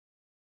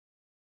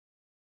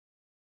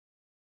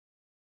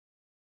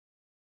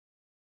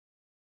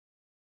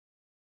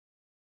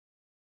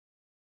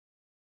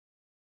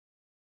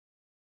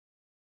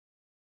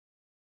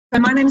So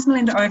my name is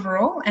Melinda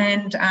Overall,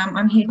 and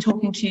I'm here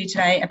talking to you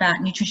today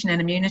about nutrition and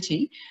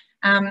immunity.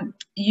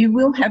 You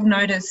will have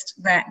noticed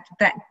that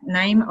that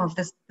name of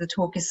the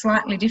talk is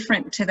slightly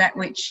different to that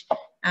which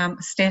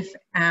Steph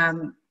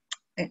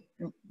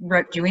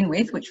roped you in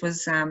with, which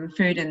was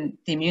food and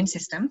the immune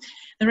system.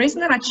 The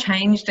reason that I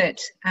changed it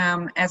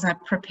as I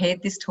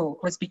prepared this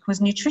talk was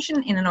because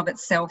nutrition in and of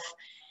itself,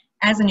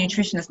 as a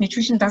nutritionist,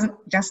 nutrition doesn't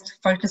just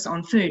focus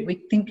on food. We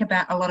think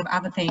about a lot of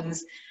other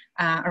things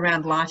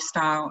around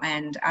lifestyle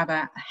and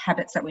other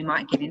habits that we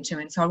might get into,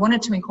 and so I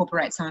wanted to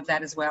incorporate some of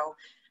that as well,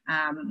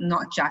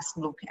 not just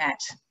look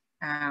at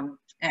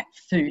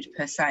food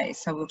per se.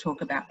 So we'll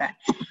talk about that.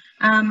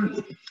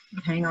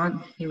 Hang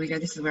on, here we go.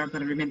 This is where I've got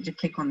to remember to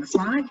click on the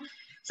slide.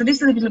 So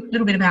this is a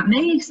little bit about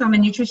me. So I'm a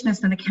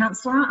nutritionist and a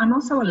counsellor. I'm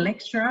also a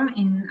lecturer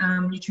in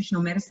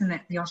nutritional medicine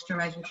at the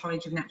Australasian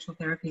College of Natural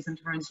Therapies and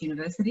Torrens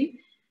University.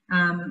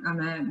 I'm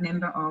a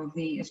member of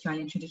the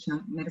Australian Traditional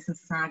Medicine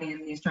Society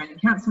and the Australian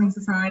Counselling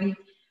Society,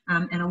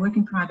 and I work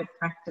in private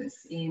practice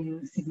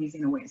in Sydney's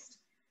Inner West,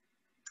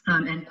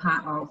 and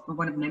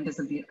one of the members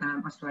of the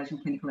Australasian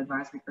Clinical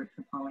Advisory Group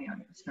for Polio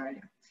Australia.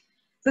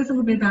 So that's a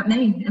little bit about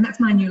me, and that's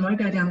my new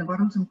logo down the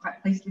bottom, so I'm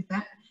quite pleased with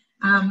that.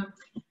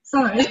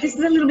 So this is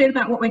a little bit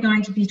about what we're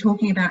going to be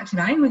talking about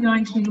today. We're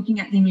going to be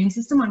looking at the immune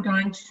system. I'm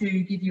going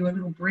to give you a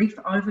little brief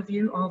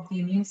overview of the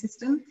immune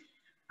system.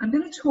 I'm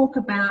going to talk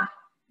about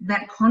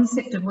that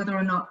concept of whether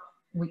or not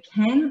we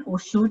can or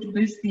should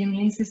boost the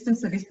immune system.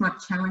 So this might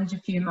challenge a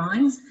few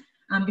minds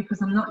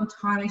because I'm not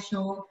entirely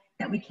sure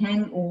that we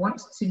can or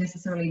want to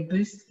necessarily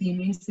boost the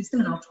immune system,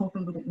 and I'll talk a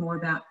little bit more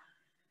about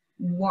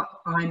what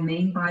I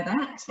mean by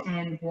that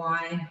and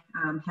why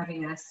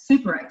having a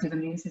super active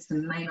immune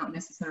system may not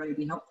necessarily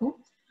be helpful.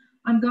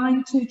 I'm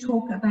going to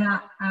talk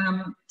about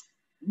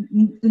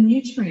the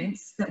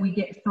nutrients that we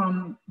get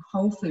from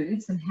whole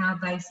foods and how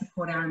they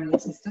support our immune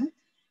system.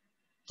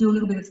 Do a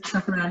little bit of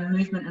stuff around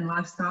movement and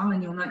lifestyle,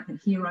 and you'll note that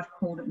here I've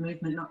called it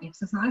movement, not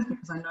exercise,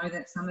 because I know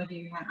that some of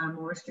you are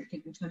more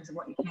restricted in terms of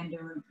what you can do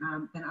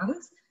than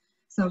others.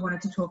 So I wanted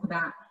to talk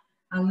about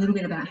a little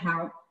bit about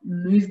how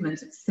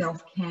movement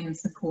itself can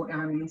support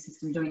our immune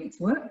system doing its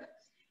work.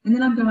 And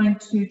then I'm going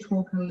to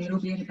talk a little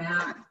bit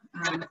about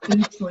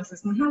food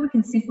choices and how we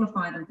can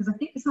simplify them, because I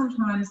think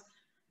sometimes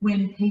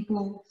when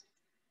people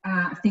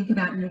think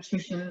about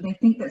nutrition, they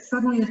think that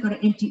suddenly they've got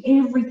to empty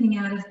everything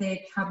out of their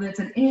cupboards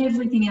and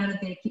everything out of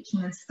their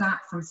kitchen and start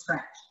from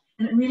scratch.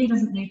 And it really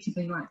doesn't need to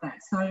be like that.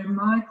 So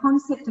my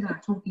concept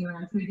about talking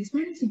around food is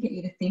really to get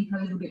you to think a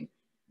little bit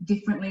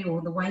differently,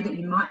 or the way that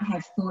you might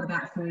have thought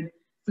about food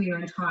for your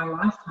entire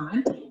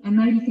lifetime, and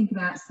maybe think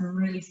about some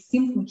really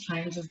simple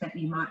changes that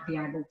you might be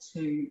able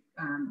to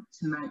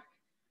make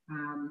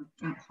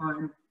at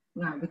home,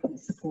 with the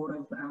support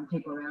of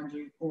people around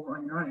you or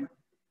on your own.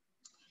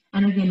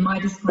 And again, my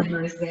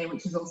disclaimer is there,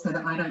 which is also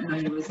that I don't know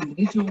you as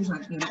individuals,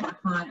 you're not my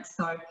clients,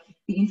 so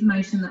the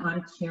information that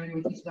I'm sharing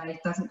with you today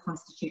doesn't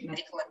constitute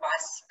medical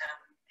advice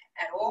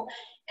at all.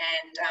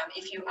 And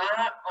if you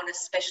are on a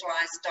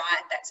specialised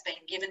diet that's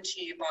been given to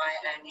you by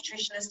a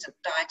nutritionist, a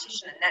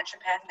dietitian, a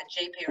naturopath, a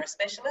GP or a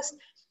specialist,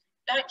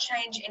 don't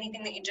change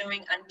anything that you're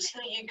doing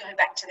until you go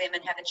back to them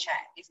and have a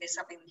chat. If there's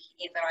something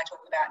here that I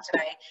talk about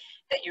today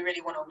that you really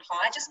want to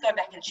apply, just go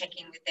back and check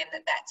in with them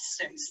that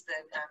suits the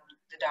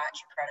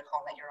dietary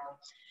protocol that you're on.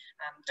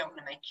 Don't want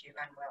to make you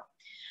unwell.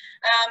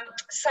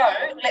 So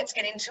let's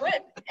get into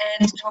it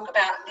and talk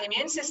about the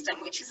immune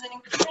system, which is an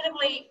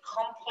incredibly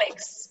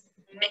complex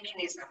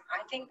mechanism.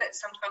 I think that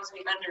sometimes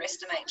we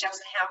underestimate just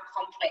how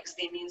complex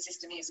the immune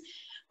system is.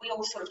 We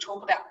all sort of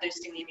talk about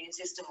boosting the immune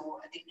system or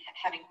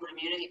having good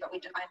immunity, but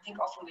I think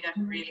often we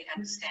don't really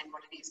understand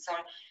what it is. So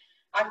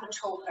I could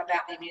talk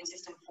about the immune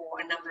system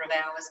for a number of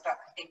hours, but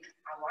I think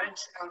I won't.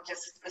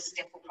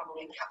 Steph will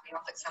probably cut me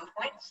off at some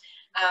point.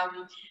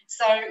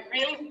 So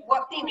really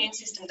what the immune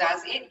system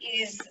does, it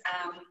is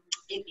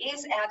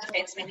our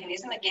defense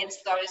mechanism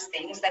against those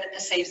things that it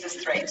perceives as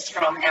threats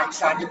from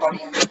outside the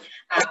body.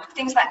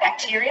 Things like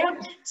bacteria.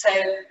 So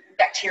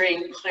bacteria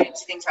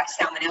includes things like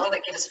salmonella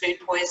that give us food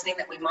poisoning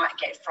that we might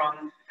get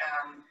from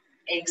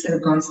eggs that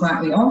have gone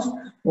slightly off,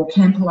 or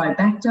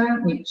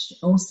Campylobacter, which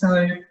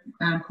also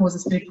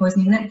causes food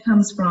poisoning. That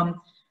comes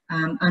from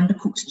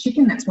undercooked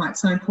chicken. That's why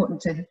it's so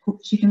important to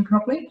cook chicken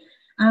properly.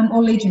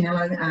 Or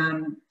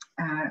Legionella,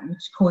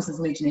 which causes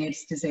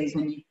Legionnaire's disease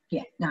when you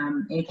get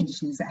air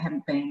conditioners that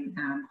haven't been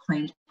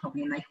cleaned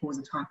properly, and they cause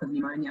a type of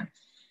pneumonia.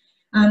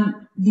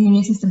 The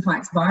immune system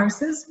fights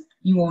viruses.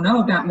 You all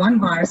know about one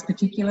virus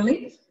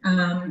particularly,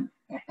 so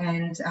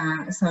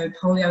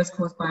polio is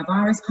caused by a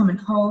virus, common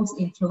colds,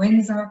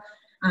 influenza,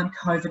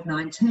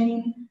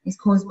 COVID-19 is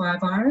caused by a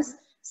virus.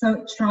 So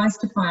it tries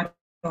to fight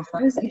off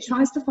those. It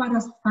tries to fight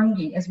off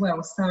fungi as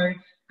well. So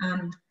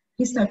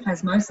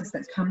histoplasmosis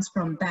that comes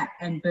from bat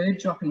and bird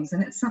droppings,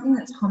 and it's something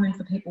that's common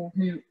for people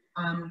who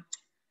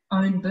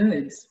own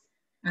birds.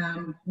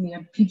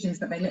 Pigeons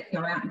that they let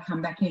go out and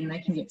come back in, they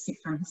can get sick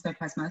from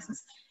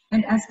histoplasmosis.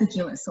 And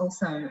aspergillus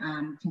also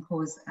can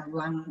cause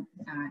lung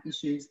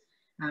issues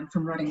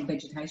from rotting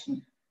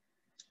vegetation.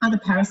 Other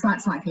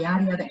parasites like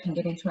Giardia that can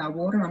get into our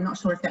water. I'm not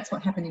sure if that's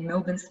what happened in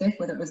Melbourne, Steph,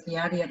 whether it was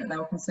Giardia that they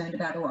were concerned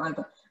about or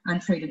either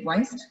untreated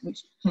waste,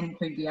 which can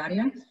include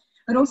Giardia,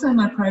 but also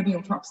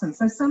microbial toxins.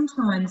 So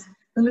sometimes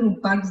the little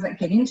bugs that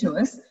get into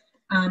us,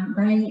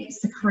 they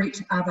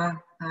secrete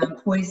other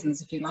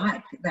poisons, if you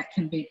like, that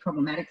can be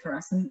problematic for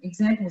us. And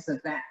examples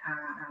of that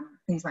are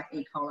things like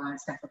E. coli and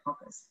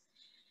Staphylococcus.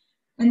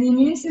 And the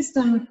immune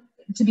system,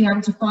 to be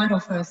able to fight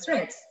off those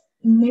threats,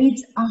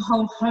 needs a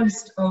whole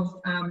host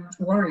of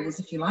warriors,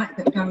 if you like,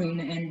 that go in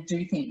and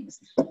do things.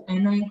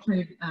 And they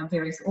include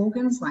various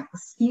organs like the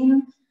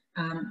skin,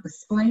 the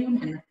spleen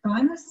and the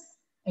thymus.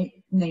 It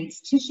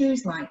needs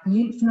tissues like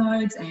lymph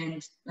nodes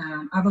and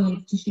other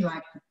lymph tissue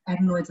like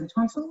adenoids and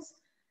tonsils.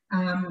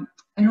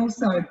 And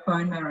also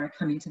bone marrow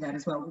come into that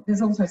as well.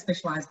 There's also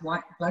specialised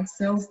white blood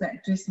cells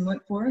that do some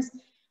work for us.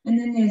 And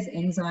then there's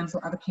enzymes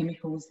or other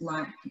chemicals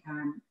like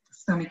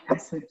stomach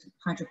acid,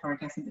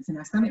 hydrochloric acid that's in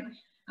our stomach,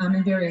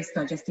 and various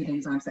digestive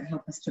enzymes that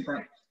help us to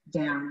break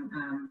down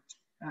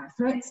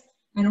threats,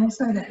 and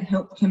also that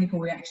help chemical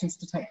reactions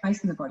to take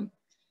place in the body.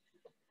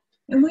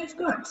 And we've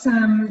got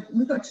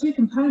two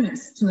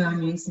components to our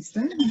immune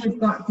system. We've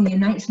got the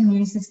innate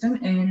immune system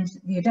and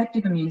the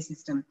adaptive immune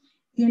system.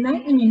 The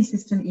innate immune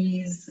system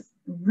is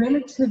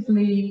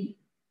relatively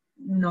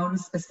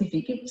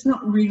non-specific. It's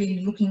not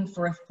really looking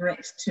for a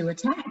threat to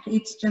attack.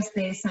 It's just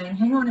there saying,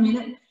 hang on a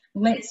minute,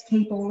 let's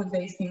keep all of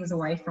these things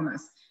away from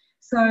us.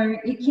 So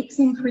it kicks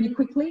in pretty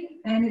quickly,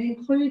 and it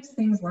includes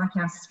things like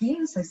our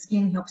skin. So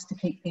skin helps to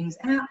keep things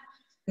out.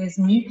 There's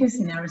mucus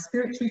in our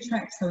respiratory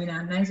tract, so in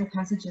our nasal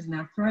passages and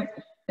our throat,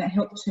 that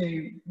help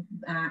to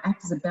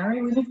act as a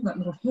barrier. We've got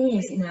little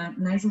hairs in our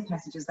nasal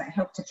passages that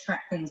help to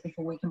trap things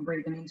before we can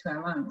breathe them into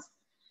our lungs.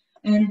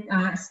 And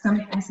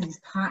stomach acid is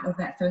part of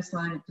that first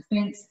line of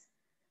defence.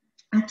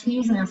 Our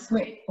tears and our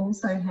sweat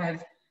also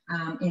have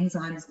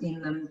enzymes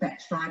in them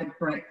that try to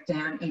break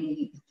down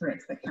any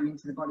threats that come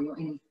into the body or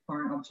any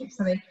foreign objects.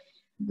 So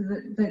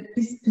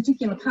this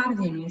particular part of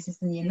the immune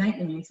system, the innate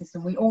immune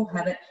system, we all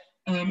have it,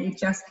 and it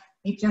just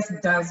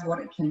does what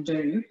it can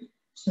do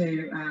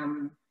to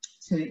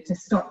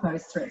stop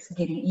those threats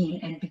getting in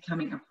and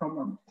becoming a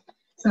problem.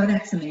 So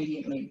that's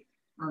immediately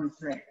on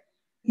threat.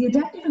 The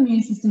adaptive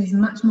immune system is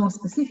much more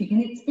specific,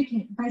 and it's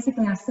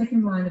basically our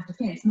second line of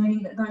defence,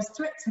 meaning that those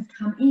threats have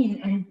come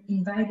in and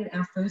invaded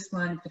our first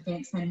line of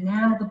defence, and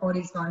now the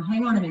body's gone,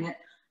 hang on a minute,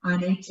 I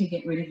need to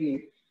get rid of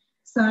you.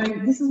 So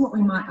this is what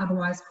we might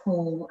otherwise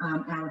call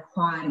our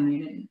acquired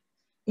immunity.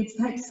 It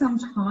takes some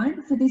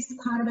time for this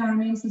part of our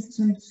immune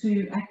system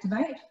to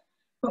activate,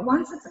 but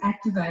once it's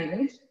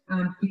activated,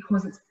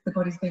 because the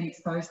body's been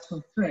exposed to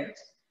a threat,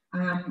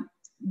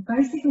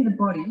 basically the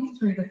body,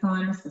 through the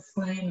thymus, the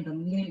spleen, the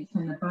lymph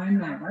and the bone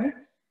marrow,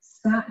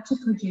 start to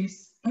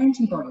produce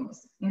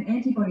antibodies. And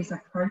antibodies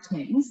are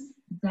proteins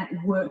that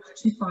work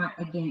to fight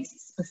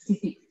against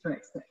specific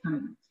threats that come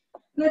in.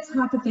 Let's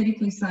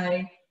hypothetically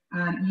say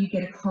you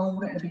get a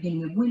cold at the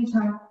beginning of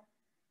winter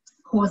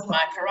caused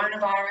by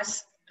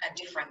coronavirus, a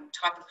different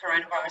type of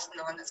coronavirus than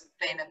the one that's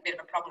been a bit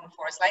of a problem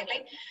for us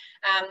lately.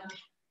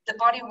 The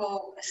body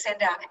will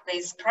send out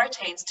these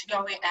proteins to go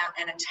out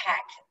and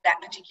attack that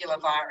particular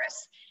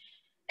virus.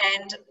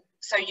 And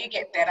so you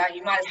get better.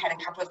 You might have had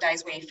a couple of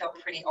days where you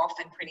felt pretty off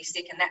and pretty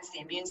sick, and that's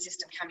the immune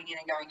system coming in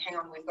and going, hang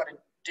on, we've got to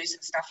do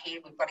some stuff here.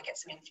 We've got to get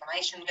some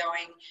inflammation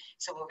going.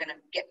 So we're going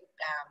to get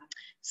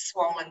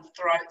swollen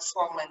throat,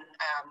 swollen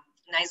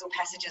nasal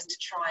passages to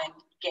try and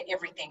get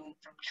everything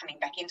from coming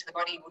back into the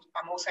body.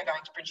 I'm also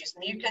going to produce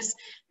mucus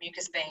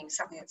being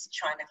something that's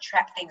trying to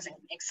trap things and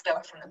expel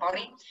it from the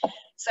body.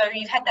 So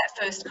you've had that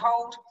first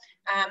cold,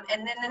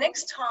 and then the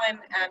next time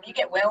you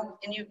get well,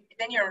 and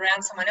then you're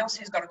around someone else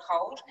who's got a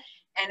cold,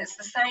 and it's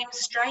the same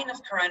strain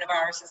of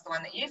coronavirus as the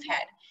one that you've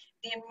had.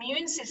 The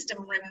immune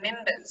system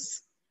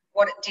remembers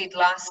what it did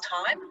last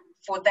time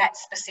for that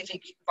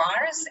specific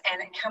virus,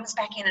 and it comes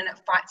back in and it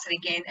fights it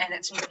again, and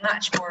it's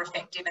much more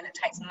effective, and it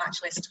takes much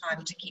less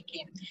time to kick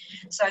in.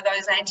 So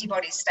those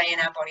antibodies stay in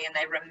our body and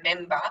they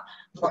remember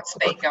what's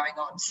been going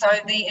on. So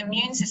the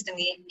immune system,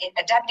 the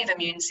adaptive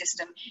immune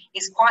system,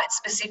 is quite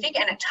specific,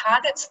 and it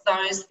targets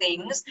those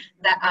things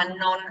that are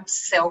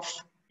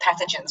non-self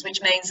pathogens,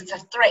 which means it's a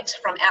threat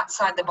from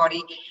outside the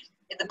body.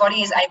 The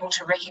body is able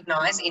to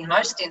recognise, in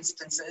most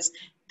instances,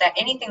 that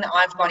anything that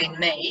I've got in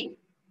me,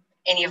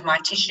 any of my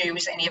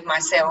tissues, any of my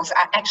cells,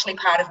 are actually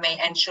part of me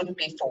and shouldn't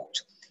be fought.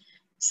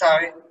 So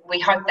we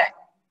hope that,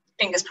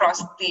 fingers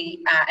crossed, the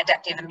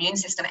adaptive immune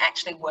system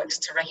actually works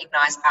to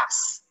recognise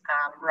us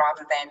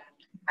rather than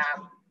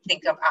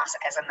think of us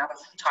as another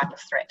type of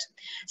threat.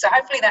 So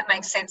hopefully that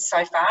makes sense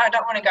so far. I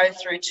don't want to go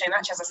through too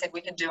much. As I said, we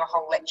could do a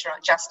whole lecture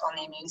just on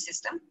the immune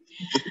system.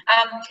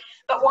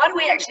 But why do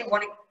we actually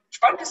want to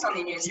focus on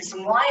the immune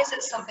system? Why is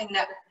it something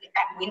that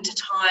at winter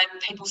time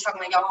people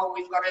suddenly go, oh,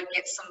 we've got to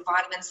get some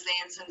vitamin C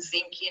and some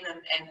zinc in,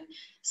 and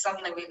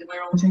suddenly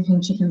we're all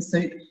drinking chicken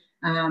soup?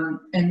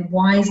 And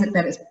why is it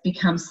that it's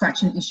become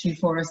such an issue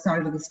for us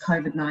over this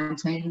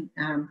COVID-19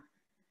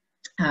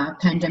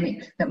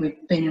 pandemic that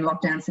we've been in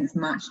lockdown since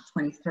March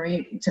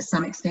 23 to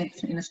some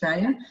extent in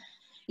Australia?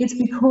 It's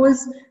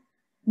because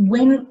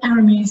when our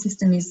immune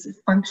system is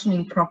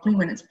functioning properly,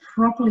 when it's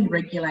properly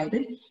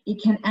regulated,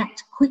 it can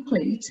act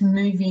quickly to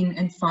move in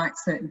and fight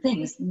certain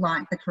things,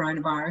 like the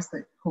coronavirus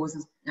that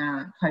causes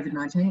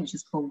COVID-19, which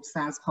is called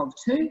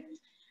SARS-CoV-2.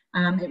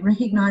 It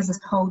recognises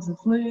colds and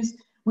flus.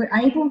 We're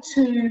able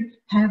to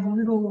have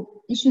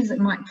little issues that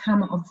might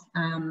come of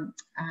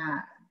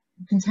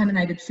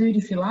contaminated food,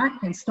 if you like,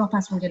 and stop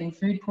us from getting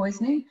food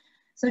poisoning.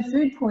 So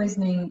food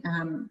poisoning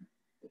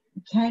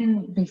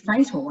can be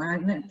fatal. I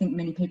don't think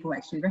many people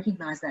actually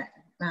recognise that.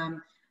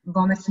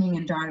 Vomiting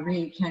and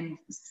diarrhoea can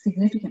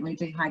significantly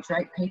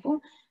dehydrate people,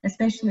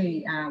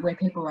 especially where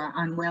people are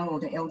unwell or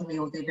they're elderly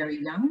or they're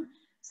very young.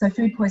 So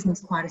food poisoning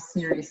is quite a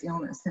serious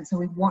illness, and so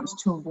we want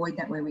to avoid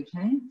that where we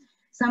can.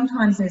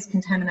 Sometimes there's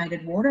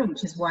contaminated water,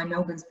 which is why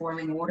Melbourne's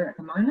boiling water at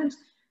the moment.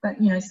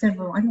 But, you know, I think it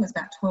was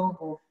about 12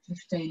 or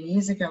 15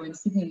 years ago in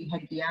Sydney, we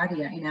had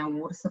Giardia in our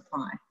water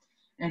supply.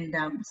 And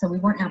so we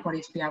want our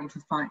body to be able to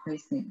fight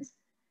these things.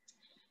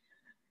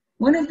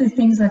 One of the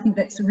things I think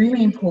that's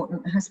really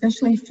important,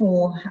 especially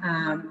for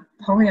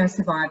polio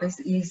survivors,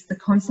 is the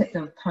concept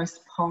of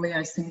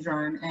post-polio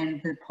syndrome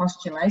and the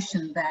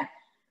postulation that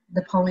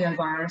the polio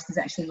virus is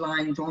actually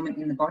lying dormant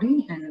in the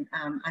body, and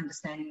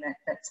understanding that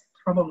that's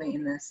probably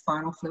in the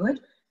spinal fluid.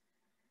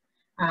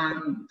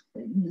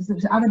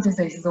 Other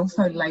diseases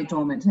also lay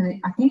dormant, and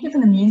I think if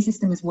an immune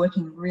system is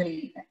working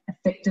really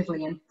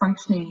effectively and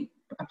functioning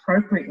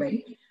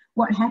appropriately,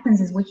 what happens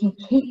is we can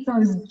keep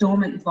those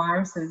dormant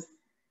viruses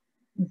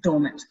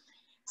dormant.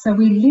 So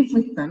we live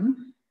with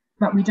them,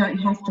 but we don't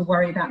have to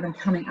worry about them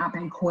coming up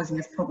and causing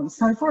us problems.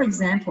 So for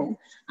example,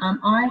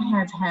 I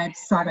have had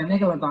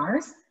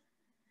cytomegalovirus,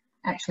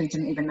 actually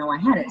didn't even know I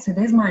had it. So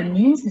there's my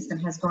immune system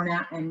has gone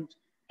out and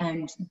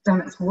done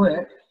its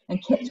work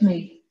and kept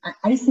me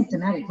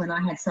asymptomatic when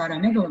I had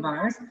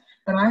cytomegalovirus,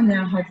 but I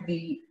now have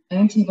the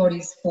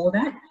antibodies for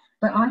that,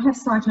 but I have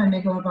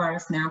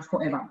cytomegalovirus now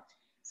forever.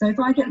 So if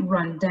I get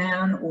run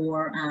down,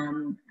 or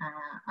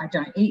I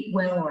don't eat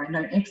well, or I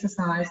don't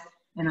exercise,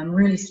 and I'm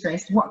really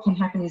stressed, what can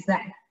happen is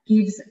that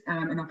gives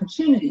an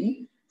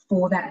opportunity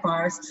for that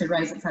virus to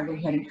raise its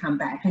ugly head and come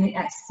back, and it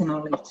acts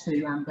similarly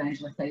to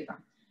glandular fever.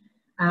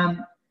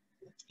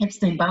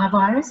 Epstein-Barr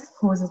virus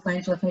causes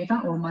glandular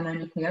fever or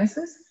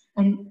mononucleosis,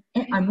 and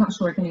I'm not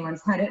sure if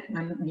anyone's had it,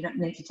 and you don't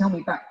need to tell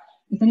me, but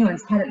if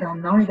anyone's had it, they'll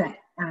know that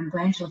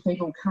glandular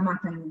fever will come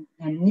up and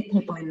nip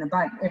people in the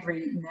butt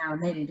every now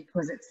and then,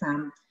 because it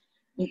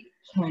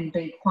can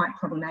be quite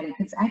problematic.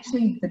 It's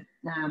actually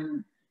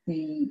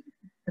the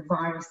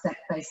virus that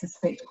they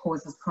suspect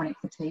causes chronic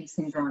fatigue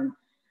syndrome,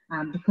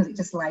 because it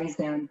just lays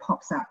there and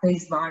pops up.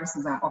 These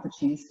viruses are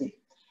opportunistic.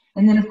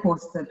 And then, of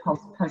course, the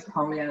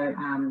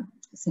post-polio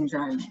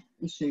syndrome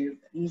issue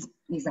is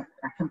a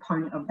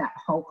component of that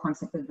whole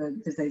concept of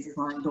the diseases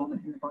lying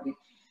dormant in the body.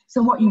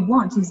 So what you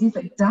want is, if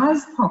it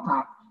does pop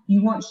up,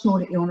 you want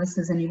shorter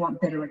illnesses and you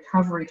want better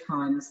recovery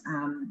times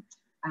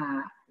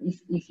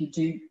if you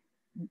do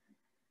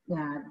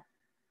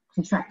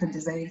contract a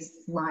disease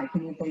like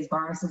any of these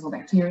viruses or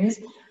bacteria,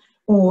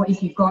 or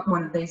if you've got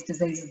one of these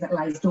diseases that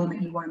lays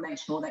dormant, you want to make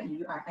sure that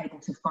you are able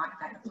to fight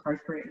that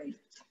appropriately.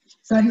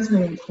 So it is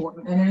really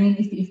important. And I mean,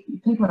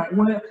 if people are at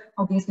work,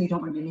 obviously you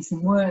don't want to be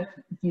missing work.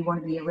 If you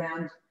want to be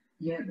around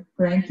your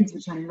grandkids,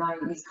 which I know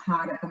is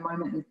hard at the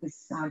moment with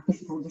this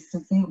physical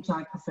distancing, which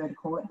I prefer to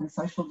call it than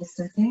social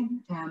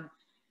distancing.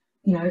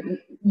 You know,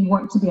 you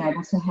want to be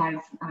able to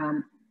have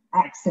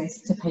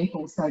access to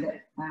people, so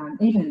that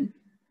even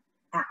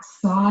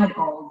outside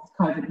of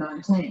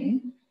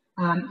COVID-19,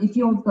 if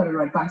you've got a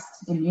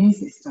robust immune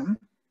system,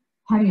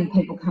 having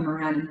people come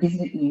around and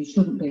visit you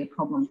shouldn't be a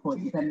problem for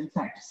you. But in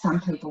fact,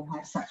 some people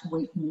have such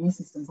weak immune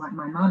systems, like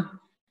my mum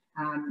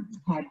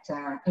had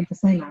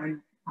emphysema, and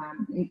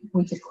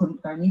we just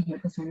couldn't go near her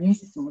because her immune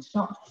system was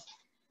shot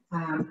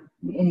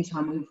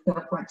anytime we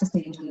felt like just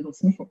even a little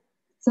sniffle.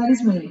 So it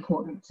is really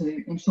important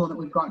to ensure that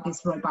we've got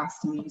this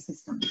robust immune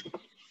system.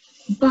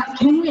 But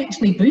can we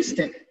actually boost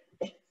it?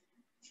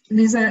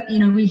 There's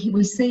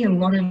we see a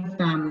lot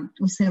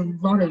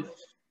of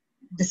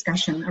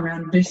discussion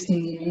around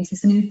boosting the immune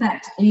system. In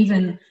fact,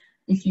 even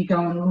if you go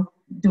and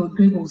do a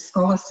Google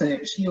Scholar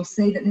search, you'll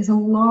see that there's a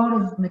lot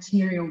of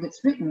material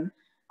that's written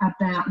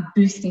about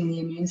boosting the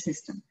immune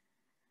system.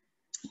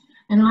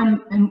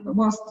 And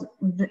whilst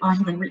I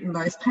haven't written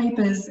those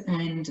papers,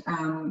 and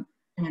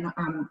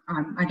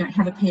I don't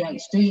have a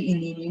PhD in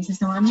the immune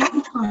system, I'm not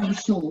entirely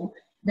sure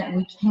that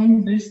we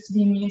can boost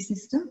the immune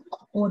system,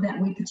 or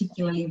that we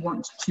particularly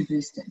want to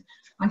boost it.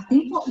 I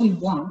think what we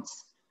want,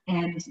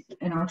 and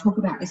I'll talk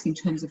about this in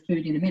terms of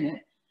food in a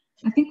minute,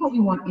 I think what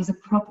we want is a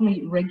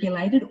properly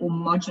regulated or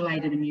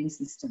modulated immune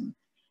system.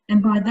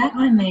 And by that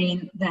I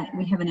mean that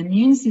we have an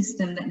immune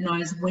system that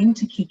knows when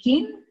to kick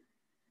in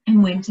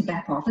and when to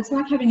back off. It's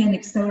like having an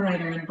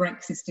accelerator and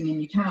brake system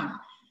in your car.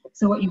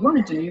 So what you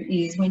want to do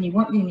is, when you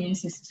want the immune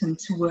system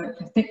to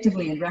work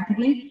effectively and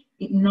rapidly,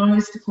 it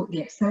knows to put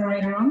the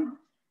accelerator on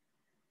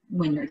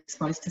when you're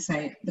exposed to,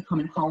 say, the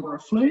common cold or a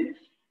flu,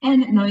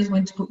 and it knows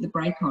when to put the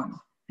brake on.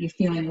 you're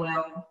feeling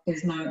well,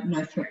 there's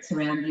no threats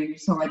around you,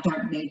 so I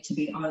don't need to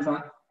be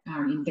over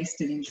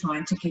invested in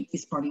trying to keep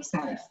this body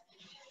safe.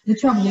 The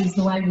trouble is,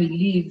 the way we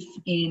live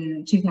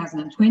in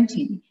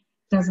 2020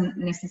 doesn't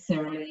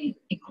necessarily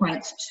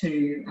equate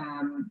to,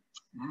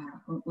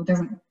 or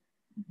doesn't,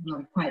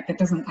 not equate, but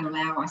doesn't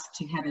allow us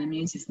to have an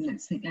immune system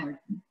that's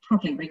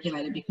properly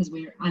regulated, because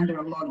we're under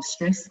a lot of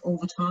stress all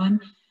the time.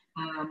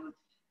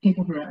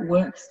 People who are at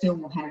work still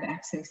will have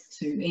access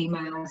to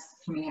emails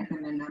coming at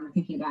them, and I'm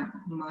thinking about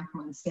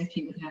Michael and Steph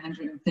here with her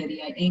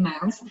 138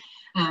 emails.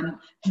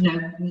 You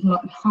know,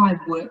 high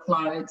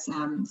workloads.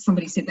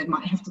 Somebody said they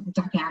might have to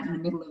duck out in the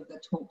middle of the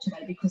talk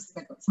today because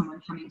they've got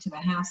someone coming to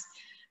their house.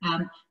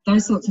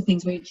 Those sorts of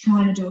things where you're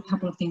trying to do a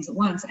couple of things at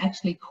once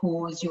actually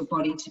cause your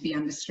body to be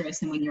under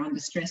stress, and when you're under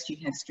stress, you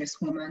have stress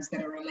hormones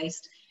that are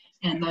released,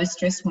 and those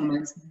stress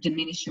hormones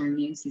diminish your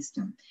immune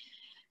system.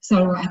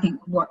 So I think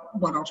what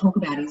I'll talk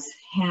about is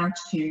how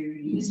to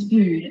use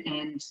food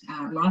and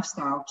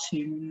lifestyle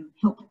to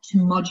help to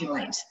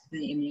modulate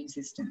the immune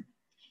system.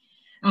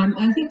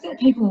 I think that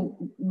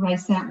people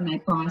race out and they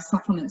buy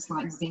supplements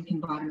like zinc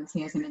and vitamin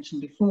C, as I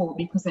mentioned before,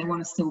 because they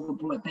want a silver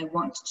bullet. They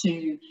want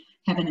to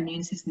have an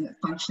immune system that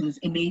functions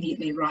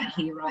immediately, right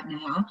here, right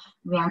now,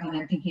 rather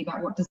than thinking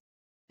about what does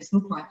this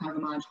look like over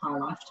my entire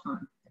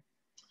lifetime.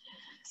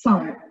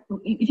 So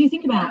if you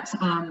think about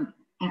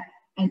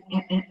an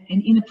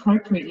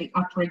inappropriately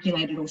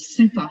upregulated or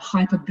super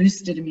hyper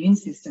boosted immune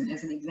system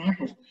as an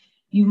example,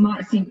 you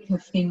might think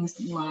of things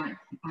like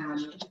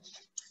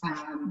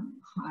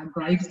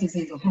Graves'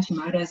 disease or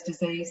Hashimoto's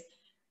disease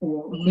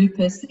or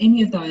lupus,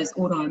 any of those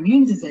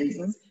autoimmune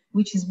diseases,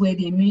 which is where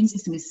the immune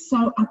system is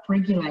so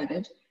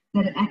upregulated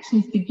that it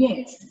actually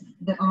forgets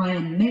that I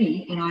am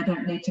me and I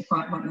don't need to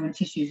fight my own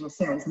tissues or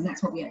cells. And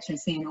that's what we actually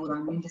see in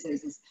autoimmune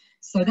diseases.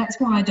 So that's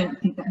why I don't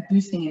think that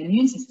boosting an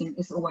immune system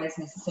is always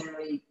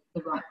necessarily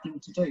the right thing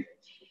to do.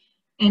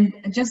 And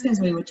just as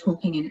we were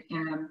talking,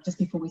 just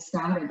before we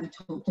started, we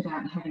talked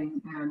about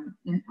having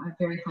a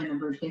very high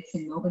number of deaths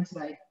in Melbourne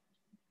today,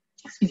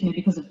 excuse me,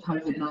 because of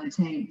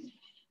COVID-19.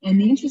 And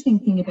the interesting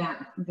thing about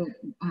the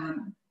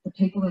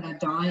people that are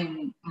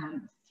dying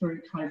through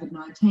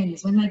COVID-19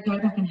 is when they go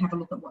back and have a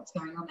look at what's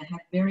going on, they have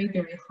very,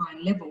 very high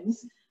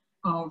levels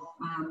of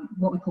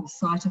what we call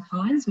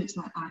cytokines, which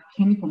are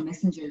chemical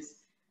messengers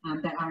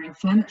that are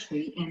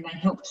inflammatory, and they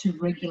help to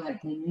regulate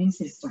the immune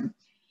system.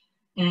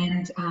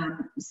 And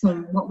so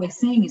what we're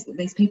seeing is that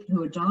these people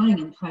who are dying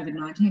in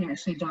COVID-19 are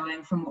actually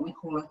dying from what we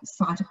call a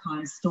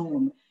cytokine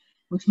storm,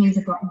 which means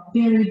they've got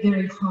very,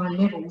 very high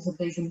levels of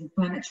these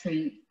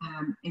inflammatory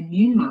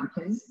immune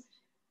markers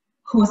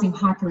causing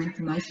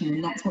hyperinflammation,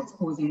 and that's what's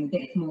causing the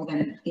death more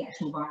than the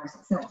actual virus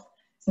itself.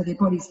 So their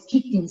body's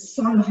kicked in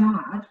so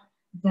hard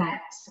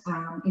that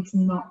it's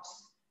not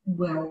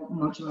well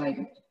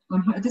modulated.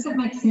 Does that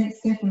make sense,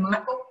 Steph and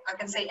Michael? I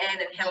can see Anne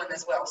and Helen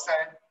as well. So,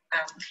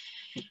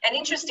 and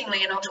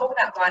interestingly, and I'll talk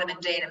about vitamin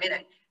D in a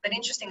minute, but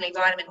interestingly,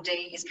 vitamin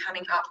D is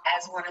coming up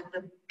as one of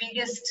the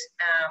biggest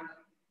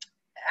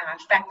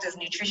factors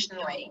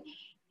nutritionally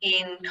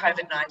in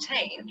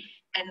COVID-19.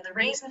 And the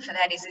reason for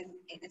that is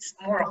it's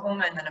more a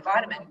hormone than a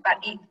vitamin, but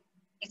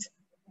it's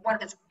one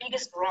of its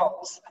biggest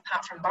roles,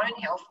 apart from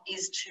bone health,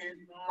 is to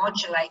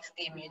modulate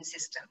the immune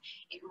system.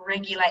 It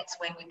regulates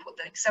when we put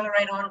the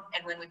accelerator on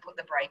and when we put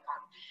the brake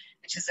on,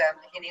 which is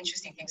an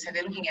interesting thing. So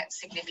they're looking at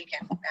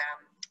significant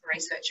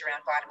research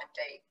around vitamin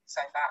D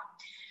so far.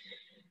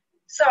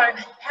 So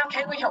how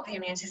can we help the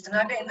immune system?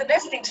 The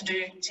best thing to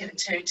do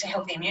to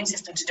help the immune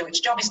system to do its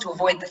job is to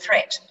avoid the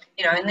threat,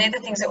 you know, and they're the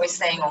things that we're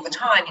seeing all the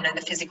time, you know,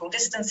 the physical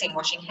distancing,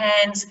 washing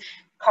hands,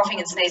 coughing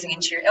and sneezing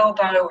into your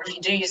elbow, or if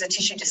you do use a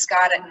tissue,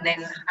 discard it and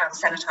then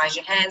sanitize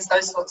your hands,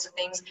 those sorts of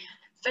things.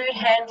 Food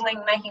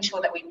handling, making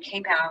sure that we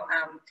keep our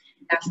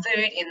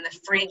food in the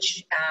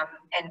fridge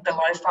and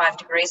below 5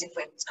 degrees if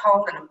it's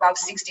cold and above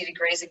 60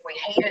 degrees if we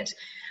heat it.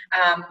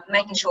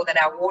 Making sure that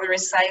our water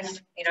is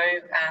safe, you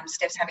know,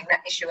 Steph's having that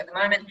issue at the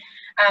moment,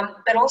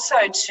 but also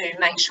to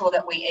make sure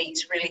that we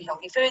eat really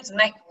healthy foods and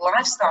make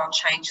lifestyle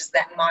changes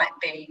that might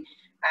be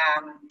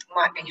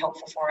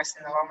helpful for us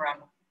in the long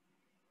run.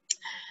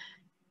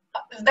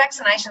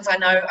 Vaccinations, I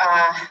know,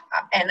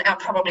 and I'm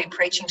probably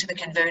preaching to the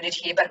converted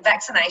here, but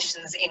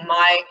vaccinations in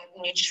my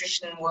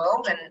nutrition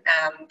world and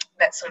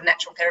that sort of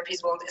natural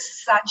therapies world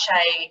is such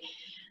a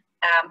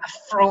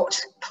fraught,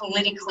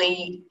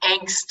 politically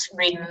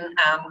angst-ridden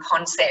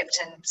concept,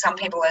 and some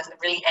people are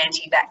really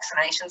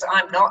anti-vaccinations.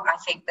 I'm not. I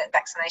think that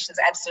vaccinations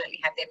absolutely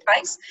have their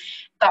place,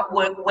 but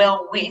work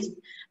well with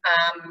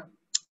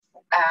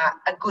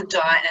a good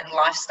diet and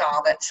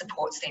lifestyle that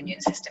supports the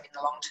immune system in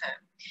the long term.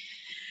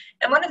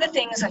 And one of the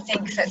things I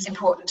think that's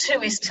important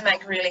too is to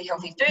make really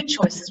healthy food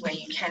choices where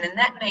you can, and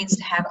that means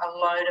to have a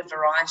load of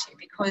variety,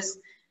 because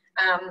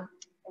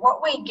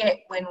what we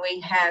get when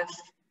we have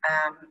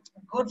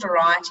good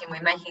variety and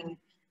we're making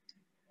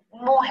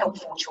more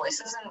helpful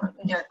choices, and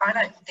you know, I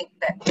don't think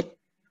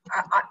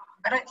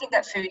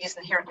that food is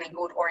inherently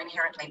good or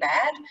inherently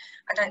bad.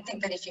 I don't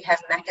think that if you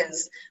have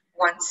Macca's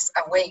once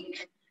a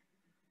week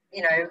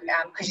you know,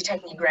 because you're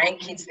taking your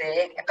grandkids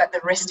there, but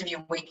the rest of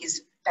your week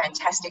is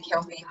fantastic,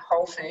 healthy,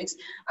 whole foods.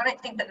 I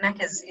don't think that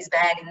Macca's is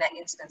bad in that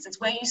instance. It's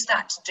where you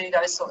start to do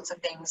those sorts of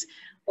things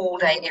all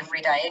day,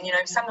 every day. And, you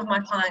know, some of my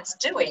clients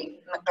do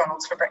eat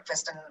McDonald's for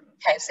breakfast and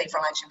KFC for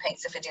lunch and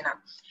pizza for dinner.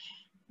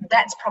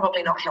 That's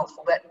probably not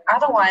helpful, but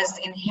otherwise,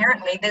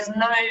 inherently, there's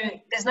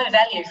no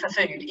value for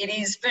food. It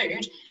is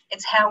food.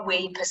 It's how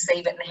we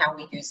perceive it and how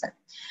we use it.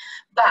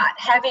 But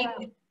having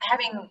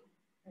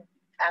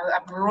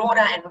a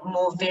broader and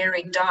more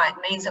varied diet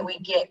means that we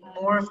get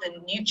more of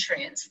the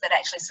nutrients that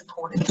actually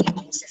support the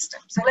immune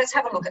system. So let's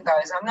have a look at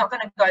those. I'm not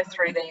going to go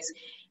through these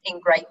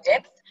in great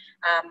depth,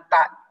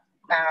 but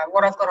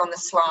what I've got on the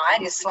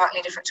slide is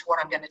slightly different to what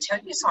I'm going to tell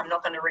you, so I'm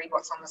not going to read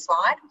what's on the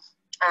slide.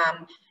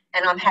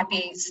 And I'm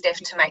happy,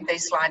 Steph, to make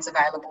these slides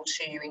available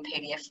to you in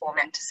PDF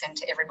format to send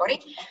to everybody.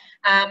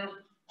 And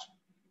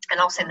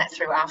I'll send that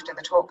through after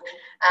the talk.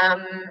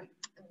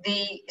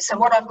 So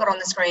what I've got on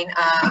the screen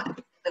are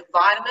the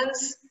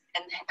vitamins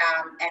and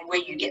where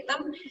you get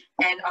them,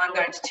 and I'm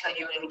going to tell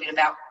you a little bit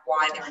about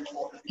why they're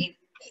important in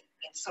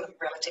sort of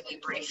relatively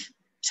brief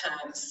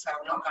terms, so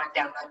I'm not going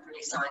down that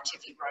really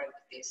scientific road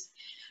with this.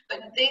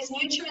 But these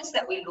nutrients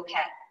that we look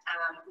at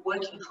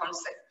work in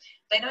concert.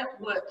 They don't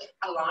work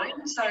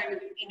alone, so,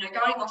 you know,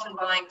 going off and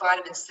buying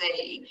vitamin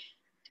C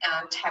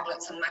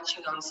tablets and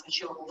munching on some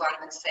chewable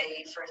vitamin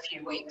C for a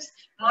few weeks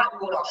might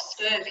ward off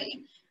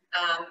scurvy,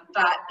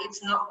 but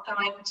it's not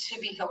going to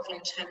be helpful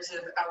in terms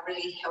of a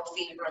really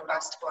healthy,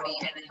 robust body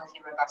and a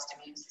healthy, robust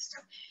immune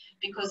system,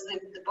 because the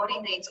body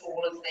needs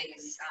all of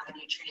these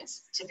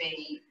nutrients to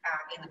be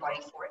in the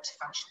body for it to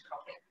function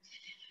properly.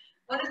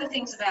 One of the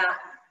things about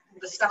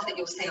the stuff that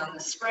you'll see on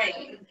the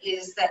screen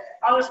is that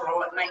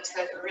overall it makes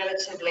a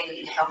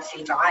relatively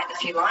healthy diet,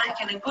 if you like,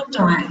 and a good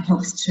diet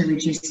helps to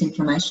reduce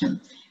inflammation.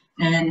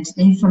 And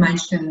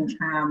inflammation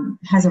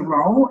has a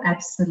role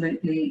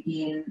absolutely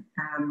in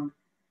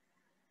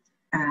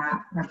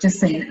I've just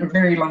seen a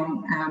very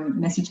long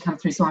message come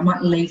through, so I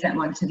might leave that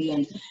one to the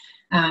end.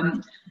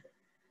 A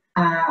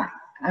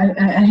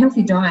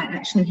healthy diet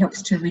actually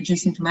helps to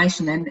reduce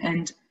inflammation,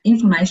 and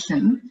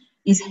inflammation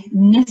is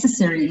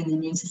necessary in the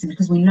immune system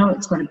because we know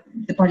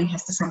the body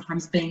has to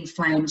sometimes be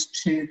inflamed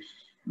to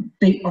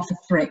beat off a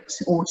threat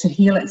or to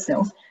heal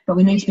itself, but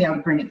we need to be able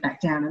to bring it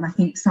back down. And I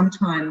think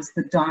sometimes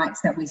the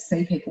diets that we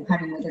see people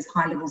having where there's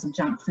high levels of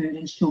junk food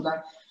and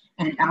sugar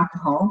and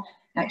alcohol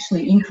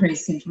actually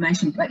increase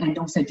inflammation and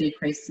also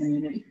decrease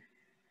immunity.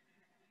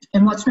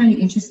 And what's really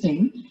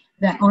interesting,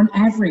 that on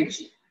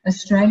average,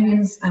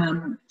 Australians,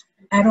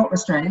 adult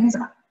Australians,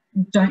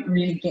 don't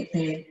really get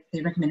their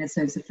recommended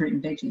serves of fruit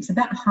and veggies.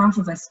 About half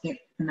of us get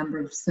the number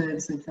of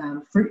serves of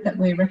fruit that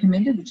we're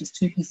recommended, which is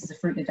 2 pieces of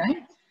fruit a day,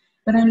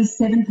 but only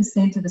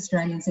 7% of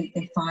Australians eat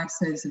their 5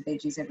 serves of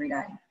veggies every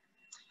day.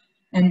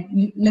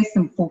 And less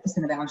than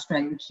 4% of our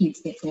Australian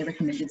kids get their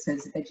recommended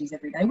serves of veggies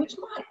every day, which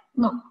might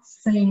not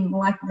seem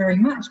like very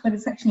much, but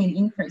it's actually an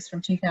increase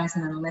from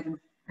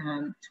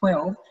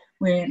 2011-12,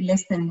 where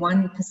less than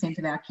 1%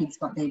 of our kids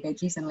got their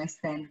veggies and less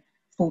than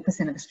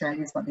 4% of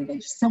Australians got their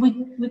veggies. So we're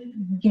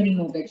getting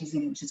more veggies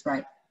in, which is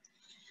great.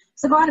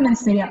 So vitamin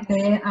C up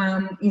there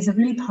is a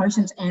really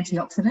potent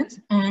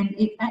antioxidant, and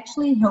it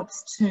actually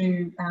helps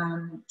to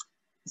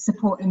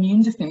support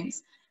immune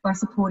defense by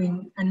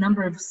supporting a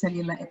number of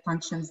cellular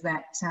functions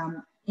that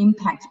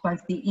impact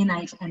both the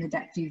innate and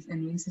adaptive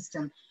immune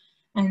system.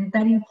 And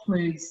that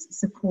includes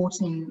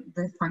supporting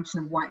the function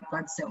of white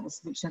blood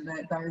cells, which are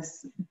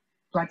those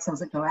blood cells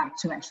that go out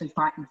to actually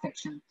fight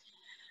infection.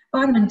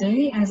 Vitamin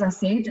D, as I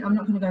said, I'm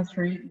not going to go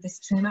through this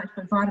too much,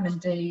 but vitamin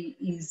D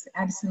is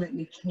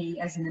absolutely key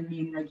as an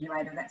immune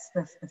regulator. That's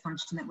the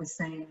function that we're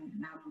seeing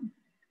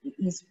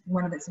is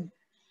one of its.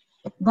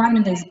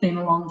 Vitamin D has been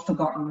a long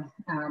forgotten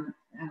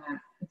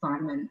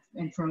vitamin,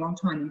 and for a long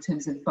time in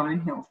terms of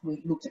bone health,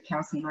 we looked at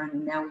calcium only.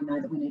 Now we know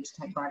that we need to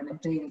take vitamin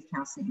D with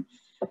calcium.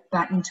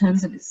 But in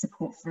terms of its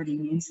support for the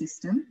immune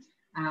system,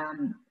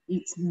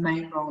 its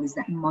main role is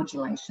that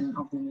modulation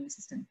of the immune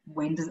system.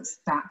 When does it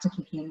start to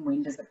kick in?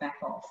 When does it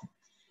back off?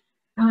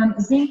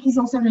 Zinc is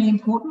also really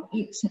important.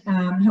 It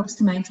helps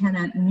to maintain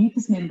our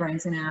mucous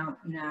membranes in our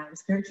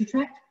respiratory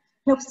tract,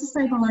 helps to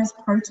stabilise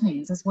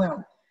proteins as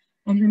well.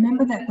 And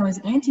remember that those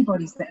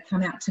antibodies that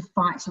come out to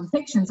fight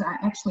infections are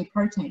actually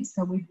proteins.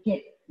 So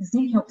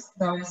zinc helps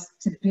those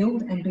to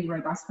build and be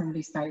robust and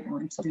be stable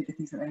and to do the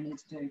things that they need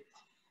to do.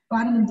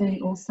 Vitamin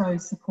D also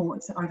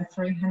supports over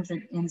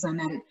 300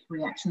 enzymatic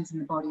reactions in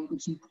the body,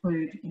 which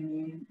include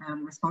immune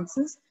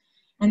responses,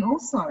 and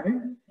also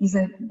is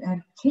a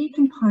key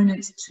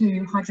component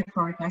to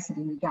hydrochloric acid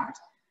in your gut,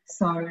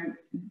 so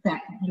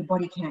that your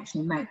body can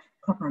actually make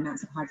proper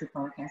amounts of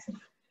hydrochloric acid.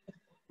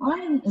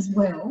 Iron as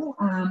well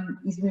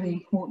is really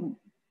important.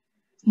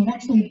 It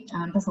actually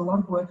does a lot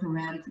of work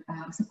around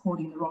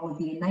supporting the role of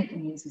the innate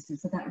immune system,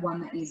 so that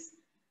one that is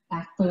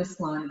our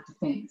first line of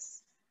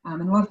defence. And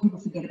a lot of people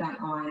forget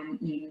about iron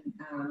in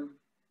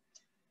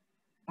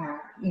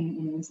the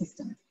immune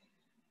system.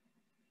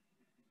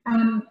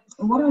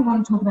 What I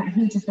want to talk about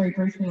here, just very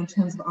briefly, in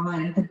terms of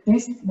iron, the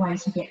best way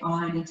to get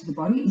iron into the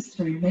body is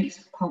through meat,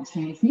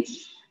 poultry and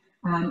fish.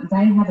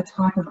 They have a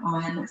type of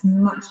iron that's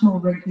much more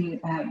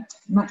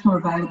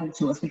available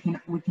to us. We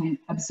can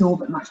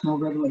absorb it much more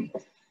readily.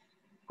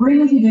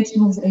 Green leafy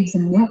vegetables, eggs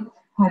and milk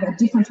have a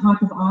different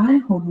type of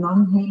iron called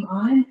non-heme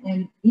iron,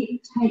 and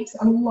it takes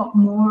a lot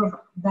more of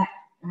that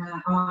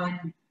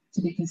iron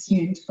to be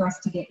consumed for us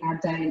to get our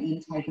daily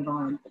intake of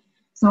iron.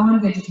 So I'm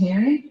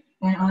vegetarian,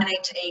 and I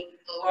need to eat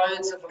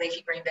loads of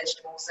leafy green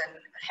vegetables and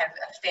have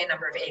a fair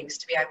number of eggs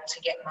to be able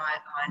to get my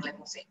iron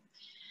levels in.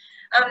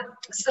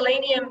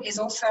 Selenium is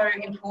also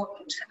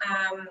important,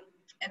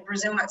 and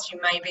Brazil nuts, you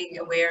may be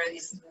aware,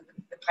 is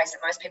the place that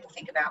most people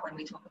think about when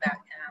we talk about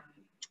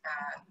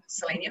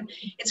selenium.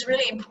 It's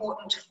really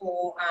important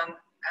for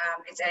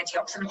its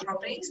antioxidant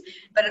properties,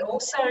 but it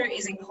also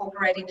is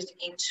incorporated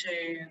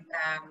into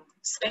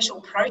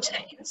special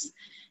proteins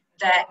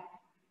that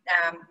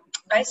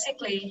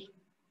basically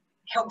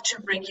help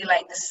to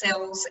regulate the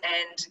cells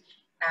and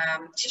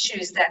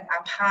tissues that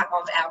are part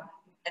of our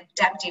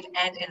adaptive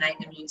and innate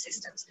immune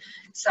systems.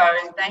 So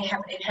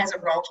it has a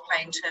role to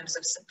play in terms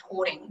of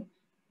supporting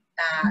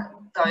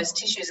those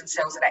tissues and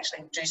cells that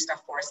actually do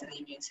stuff for us in the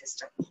immune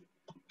system.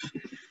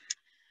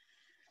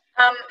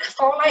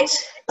 Folate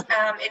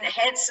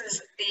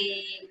enhances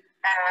the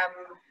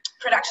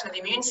production of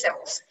immune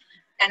cells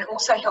and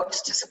also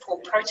helps to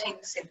support protein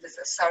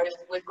synthesis. So if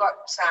we've got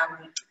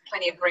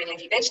plenty of green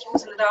leafy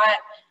vegetables in the diet,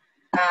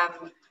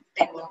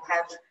 then we'll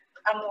have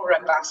a more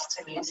robust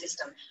immune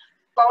system.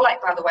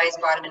 Folate, by the way, is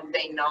vitamin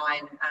B9,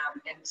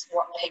 and it's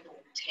what people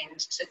tend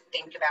to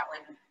think about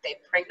when they're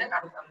pregnant.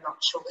 I'm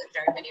not sure that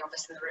very many of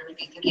us in the room would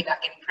be thinking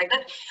about getting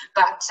pregnant,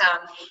 but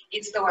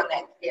it's the one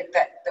that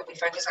we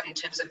focus on in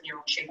terms of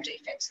neural tube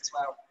defects as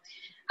well.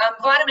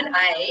 Vitamin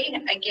A,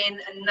 again,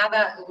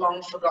 another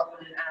long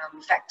forgotten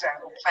factor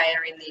or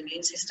player in the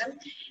immune system.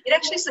 It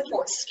actually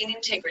supports skin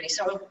integrity,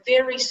 so a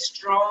very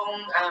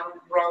strong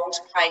role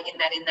to play in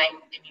that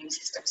innate immune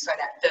system, so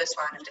that first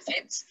line of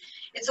defence.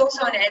 It's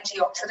also an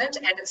antioxidant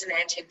and it's an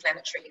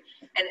anti-inflammatory,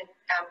 and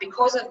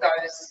because of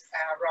those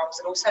roles,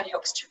 it also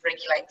helps to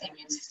regulate the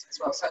immune system as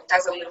well. So it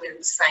does a little bit of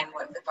the same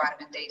work that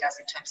vitamin D does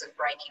in terms of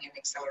braking and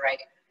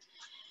accelerating.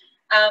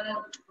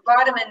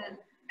 Vitamin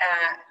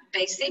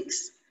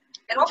B6.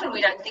 And often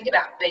we don't think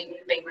about B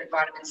group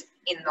vitamins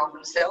in and of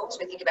themselves.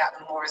 We think about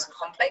them more as a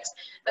complex.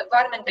 But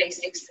vitamin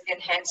B6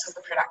 enhances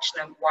the production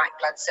of white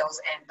blood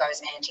cells and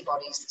those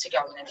antibodies to go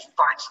in and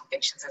fight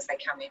infections as they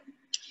come in.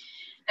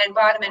 And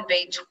vitamin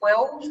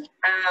B12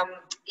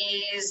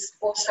 is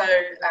also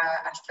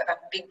a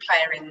big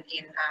player in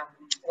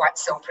white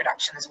cell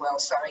production as well.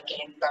 So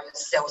again,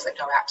 those cells that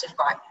go out to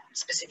fight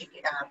specific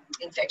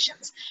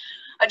infections.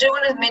 I do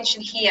want to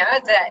mention here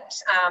that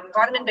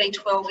vitamin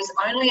B12 is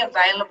only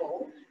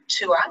available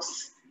to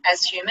us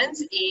as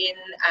humans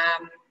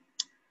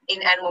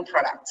in animal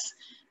products.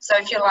 So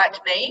if you're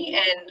like me,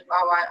 and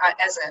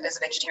as a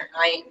vegetarian,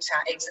 I eat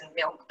eggs and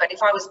milk, but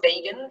if I was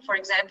vegan, for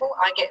example,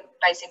 I get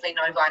basically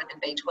no vitamin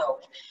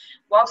B12.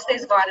 Whilst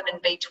there's vitamin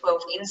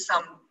B12 in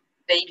some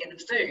vegan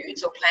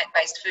foods or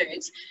plant-based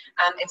foods,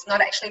 it's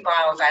not actually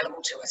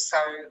bioavailable to us. So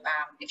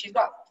if you've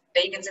got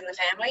vegans in the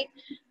family,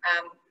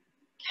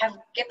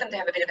 get them to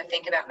have a bit of a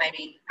think about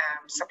maybe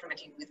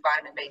supplementing with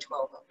vitamin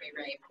B12. That would be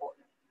really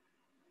important.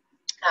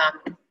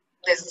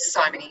 There's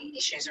so many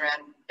issues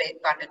around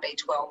vitamin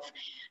B12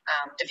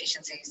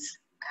 deficiencies,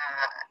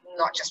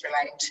 not just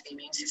relating to the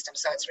immune system,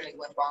 so it's really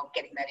worthwhile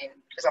getting that in,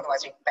 because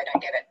otherwise they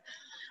don't get it.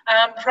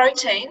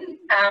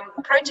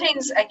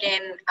 Proteins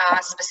again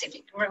are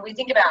specific. When we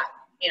think about,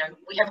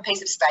 we have a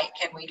piece of steak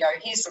and we go,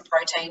 here's some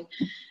protein,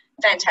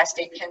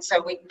 fantastic, and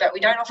so but we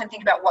don't often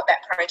think about what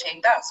that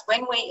protein does.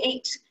 When we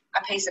eat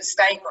a piece of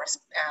steak or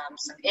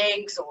some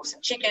eggs or some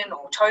chicken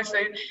or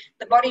tofu,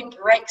 the body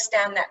breaks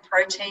down that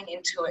protein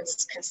into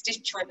its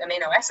constituent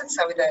amino acids,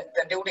 so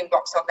the building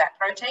blocks of that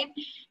protein,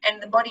 and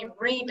the body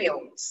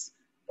rebuilds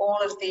all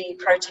of the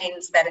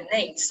proteins that it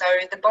needs. So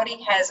the body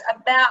has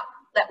about,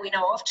 that we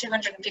know of,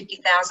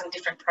 250,000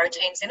 different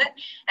proteins in it,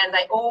 and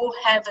they all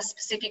have a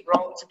specific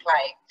role to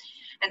play.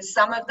 And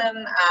some of them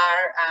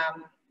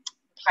are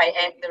play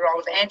the role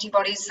of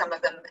antibodies, some of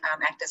them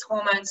act as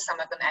hormones, some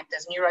of them act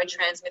as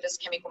neurotransmitters,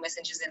 chemical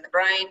messengers in the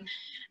brain.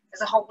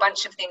 There's a whole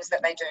bunch of things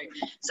that they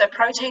do. So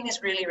protein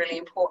is really, really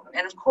important.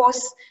 And of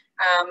course,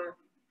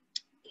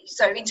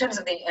 so in terms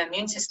of the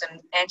immune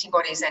system,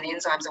 antibodies and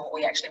enzymes are what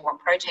we actually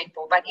want protein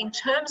for. But in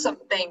terms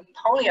of being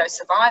polio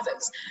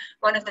survivors,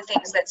 one of the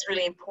things that's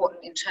really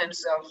important in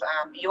terms of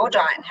your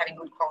diet and having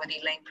good quality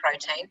lean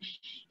protein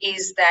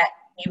is that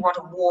you want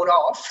to ward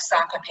off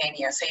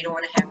sarcopenia, so you don't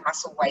want to have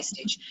muscle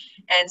wastage.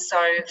 And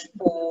so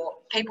for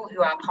people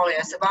who are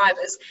polio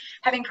survivors,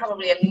 having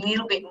probably a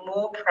little bit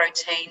more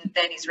protein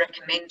than is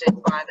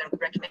recommended by the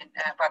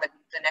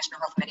National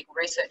Health and Medical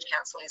Research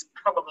Council is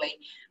probably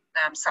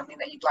something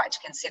that you'd like to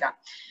consider.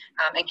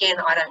 Again,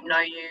 I don't know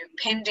you.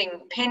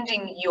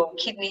 Pending your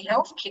kidney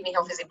health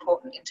is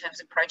important in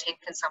terms of protein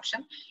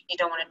consumption. You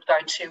don't want to go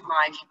too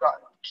high if you've got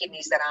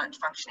kidneys that aren't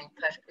functioning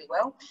perfectly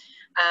well.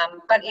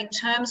 But in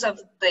terms of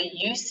the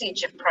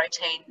usage of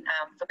protein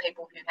for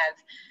people who have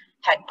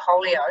had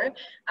polio,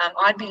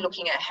 I'd be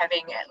looking at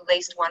having at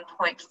least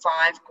 1.5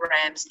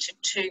 grams to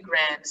 2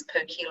 grams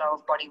per kilo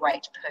of body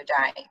weight per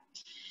day.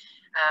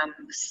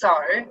 So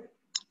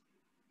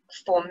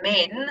for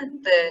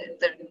men, the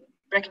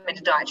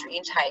recommended dietary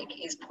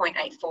intake is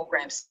 0.84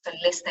 grams, so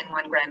less than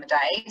 1 gram a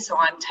day. So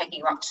I'm taking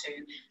you up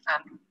to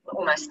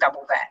almost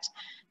double that.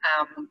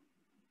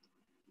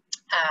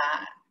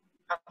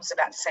 I was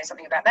about to say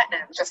something about that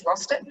and I've just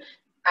lost it.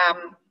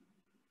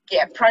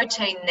 Yeah,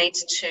 protein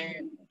needs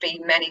to be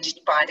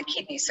managed by the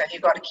kidneys. So if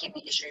you've got a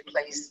kidney issue,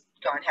 please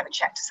go and have a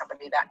chat to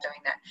somebody about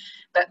doing that.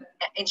 But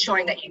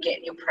ensuring that you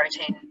get your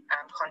protein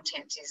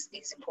content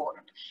is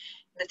important.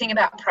 The thing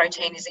about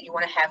protein is that you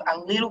want to have a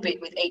little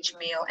bit with each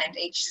meal and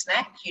each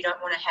snack. You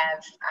don't want to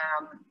have,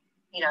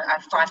 you know,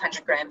 a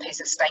 500 gram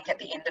piece of steak at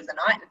the end of the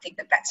night and think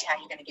that that's how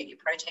you're going to get your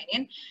protein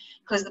in,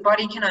 because the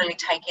body can only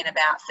take in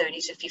about 30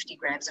 to 50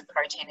 grams of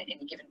protein at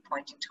any given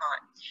point in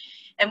time.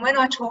 And when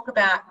I talk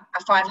about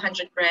a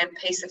 500 gram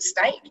piece of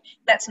steak,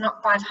 that's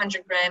not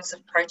 500 grams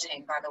of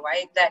protein, by the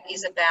way. That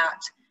is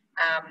about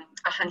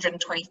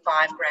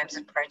 125 grams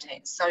of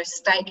protein. So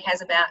steak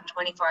has about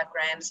 25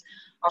 grams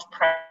of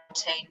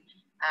protein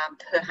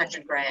per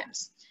 100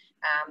 grams.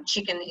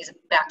 Chicken is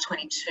about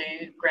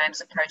 22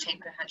 grams of protein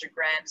per 100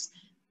 grams.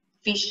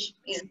 Fish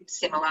is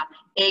similar.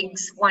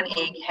 Eggs, one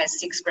egg has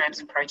 6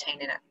 grams of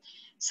protein in it.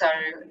 So,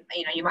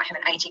 you know, you might have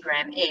an 80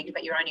 gram egg,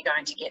 but you're only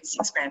going to get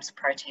 6 grams of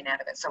protein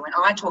out of it. So when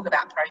I talk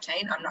about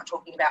protein, I'm not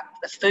talking about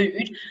the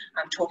food,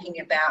 I'm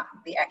talking about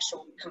the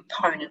actual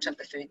component of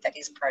the food that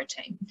is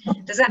protein.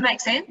 Does that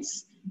make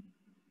sense?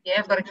 Yeah,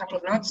 I've got a couple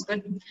of nods,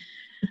 good.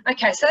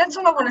 Okay, so that's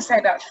all I want to say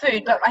about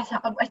food, but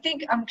I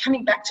think I'm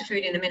coming back to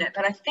food in a minute,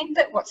 but I think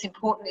that what's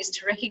important is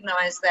to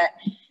recognise that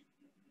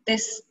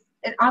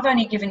I've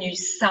only given you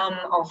some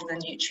of the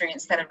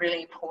nutrients that are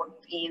really important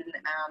in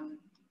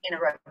a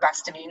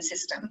robust immune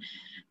system.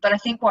 But I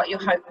think what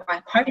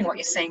I'm hoping what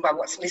you're seeing by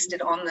what's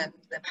listed on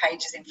the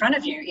pages in front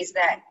of you is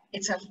that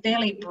it's a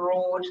fairly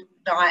broad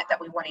diet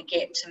that we want to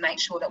get to make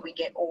sure that we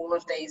get all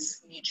of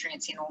these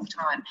nutrients in all the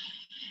time.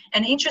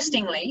 And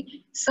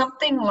interestingly,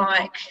 something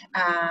like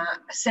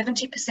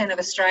 70% of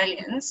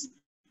Australians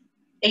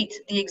eat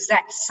the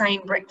exact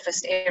same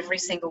breakfast every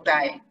single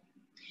day.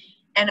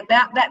 And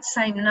about that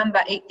same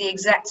number eat the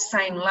exact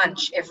same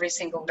lunch every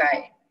single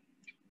day.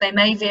 They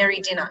may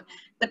vary dinner.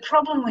 The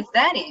problem with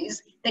that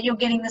is that you're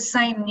getting the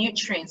same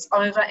nutrients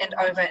over and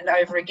over and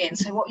over again.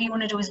 So what you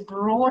want to do is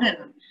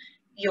broaden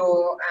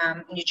your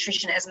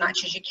nutrition as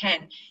much as you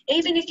can.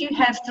 Even if you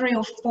have 3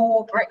 or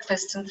 4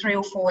 breakfasts and 3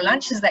 or 4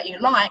 lunches that you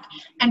like,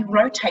 and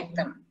rotate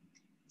them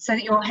so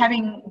that you're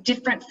having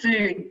different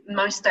food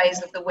most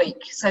days of the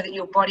week so that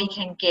your body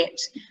can get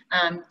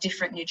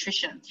different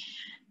nutrition.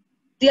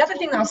 The other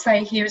thing I'll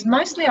say here is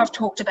mostly I've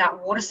talked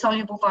about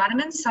water-soluble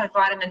vitamins. So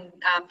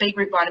B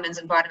group vitamins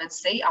and vitamin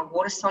C are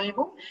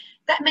water-soluble.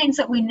 That means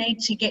that we need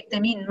to get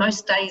them in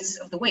most days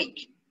of the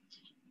week.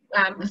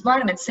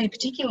 Vitamin C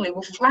particularly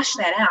will flush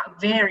that out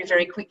very,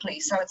 very quickly.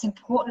 So it's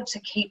important to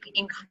keep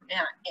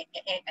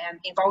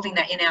involving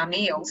that in our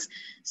meals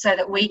so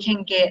that we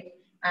can get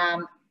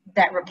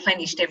that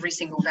replenished every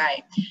single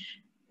day.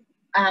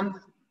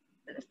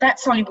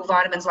 Fat-soluble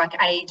vitamins like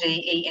A, D,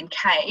 E, and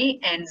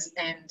K, and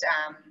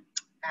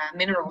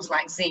minerals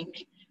like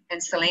zinc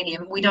and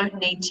selenium, we don't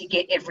need to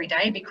get every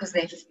day because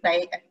they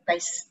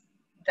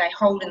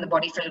hold in the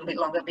body for a little bit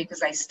longer because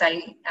they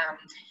stay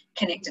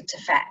connected to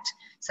fat.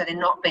 So they're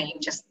not being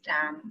just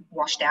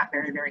washed out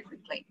very, very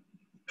quickly.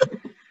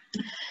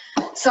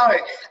 So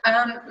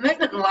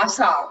movement and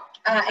lifestyle.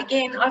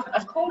 Again,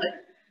 I've called it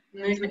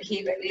movement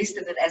here, but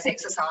listed it as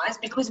exercise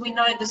because we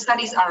know the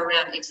studies are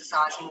around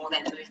exercise more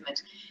than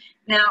movement.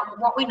 Now,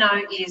 what we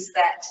know is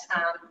that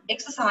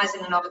exercise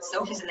in and of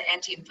itself is an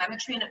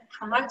anti-inflammatory and it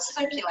promotes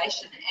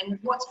circulation. And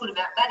what's good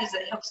about that is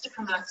it helps to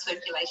promote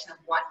circulation of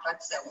white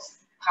blood cells,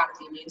 part of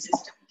the immune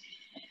system.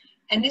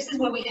 And this is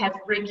where we have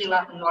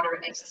regular and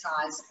moderate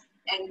exercise.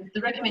 And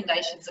the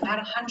recommendation is about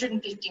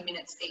 150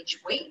 minutes each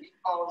week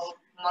of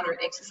moderate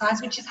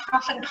exercise, which is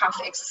huff and puff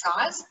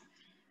exercise,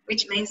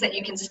 which means that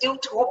you can still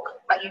talk,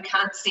 but you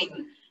can't sing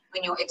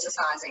when you're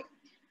exercising.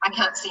 I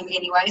can't sing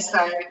anyway,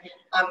 so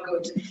I'm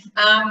good.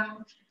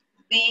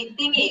 The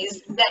thing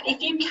is that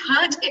if you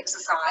can't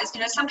exercise,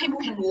 you know, some people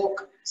can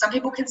walk, some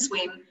people can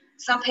swim,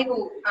 some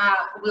people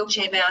are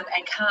wheelchair bound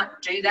and can't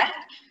do that.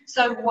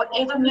 So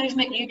whatever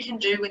movement you can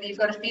do, whether you've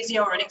got a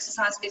physio or an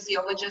exercise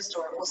physiologist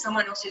or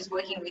someone else who's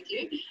working with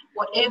you,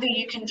 whatever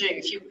you can do.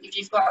 If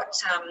you've got,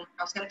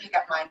 I was going to pick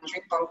up my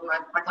drink bottle,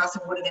 my glass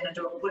of water, then it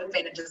would have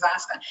been a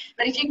disaster.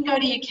 But if you can go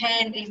to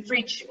your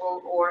fridge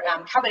or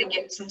cupboard and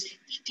get some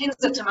tins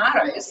of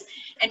tomatoes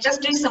and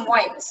just do some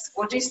weights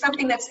or do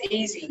something that's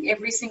easy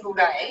every single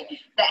day,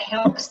 that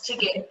helps to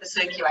get the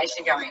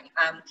circulation going.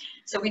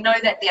 So we know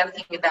that the other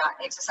thing about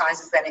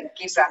exercise is that it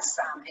gives us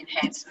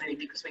enhanced mood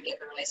because we get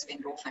the release of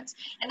endorphins.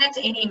 And that's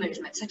any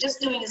movement. So just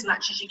doing as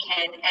much as you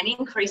can and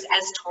increase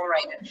as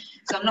tolerated.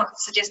 So I'm not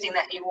suggesting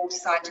that you all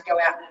decide to go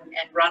out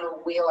and run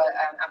or wheel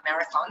a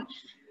marathon.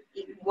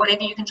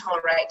 Whatever you can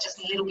tolerate,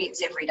 just little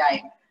bits every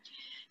day.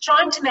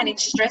 Trying to manage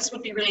stress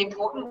would be really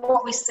important.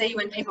 What we see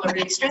when people are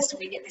really stressed,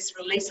 we get this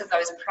release of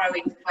those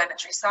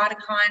pro-inflammatory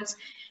cytokines.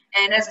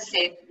 And as I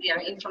said, you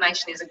know,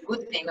 inflammation is a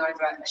good thing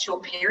over a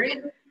short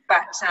period,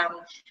 but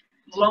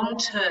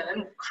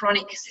long-term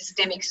chronic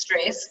systemic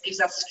stress gives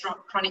us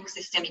chronic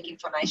systemic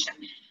inflammation,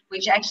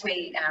 which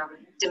actually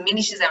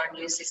diminishes our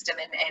immune system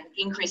and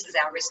increases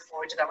our risk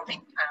for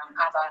developing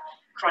other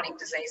chronic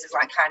diseases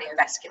like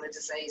cardiovascular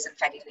disease and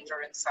fatty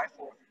liver and so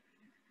forth.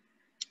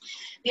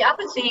 The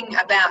other thing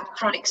about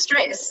chronic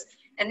stress,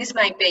 and this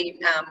may be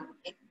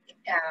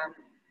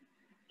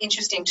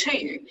interesting to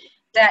you,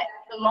 that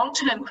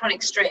long-term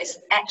chronic stress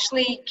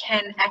actually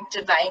can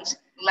activate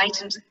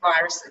latent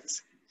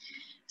viruses.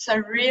 So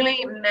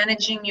really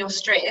managing your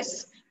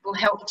stress will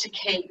help to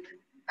keep,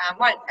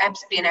 won't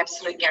be an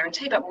absolute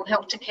guarantee, but will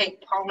help to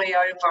keep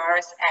polio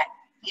virus at,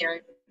 you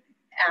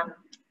know,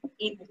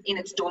 in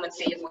its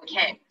dormancy if we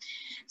can.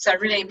 So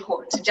really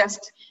important to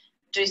just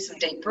do some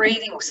deep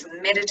breathing or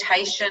some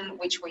meditation,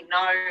 which we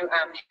know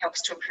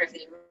helps to improve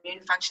the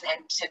immune function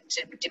and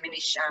to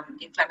diminish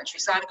inflammatory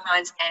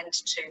cytokines and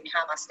to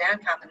calm us down,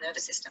 calm the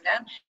nervous system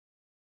down.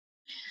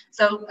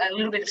 So a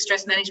little bit of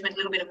stress management, a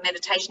little bit of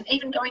meditation,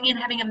 even going in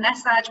having a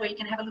massage where you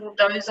can have a little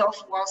doze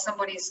off while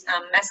somebody's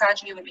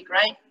massaging you would be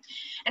great.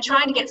 And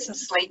trying to get some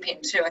sleep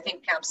in too. I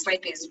think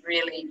sleep is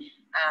really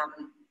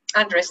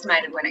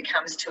underestimated when it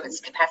comes to its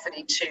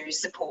capacity to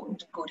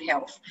support good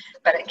health,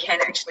 but it can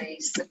actually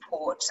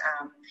support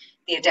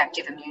the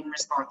adaptive immune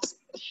response.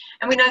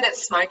 And we know that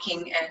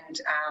smoking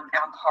and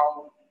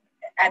alcohol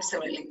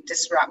absolutely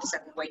disrupts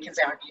and weakens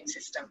our immune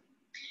system.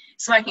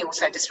 Smoking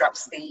also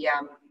disrupts the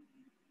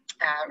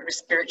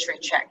respiratory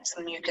tract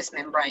and mucous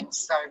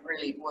membranes, so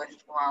really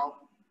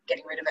worthwhile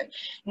getting rid of it.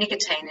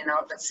 Nicotine in and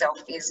of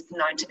itself is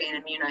known to be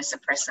an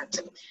immunosuppressant.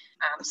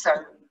 So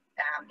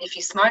if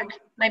you smoke,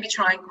 maybe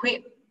try and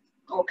quit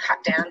or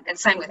cut down, and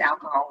same with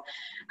alcohol.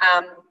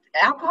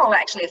 Alcohol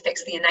actually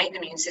affects the innate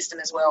immune system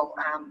as well,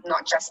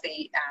 not just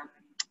the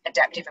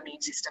adaptive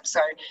immune system. So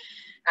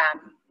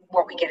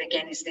what we get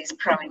again is these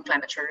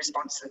pro-inflammatory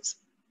responses.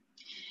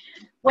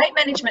 Weight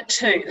management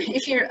too.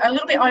 If you're a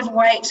little bit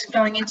overweight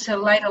going into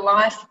later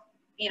life,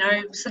 you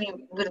know,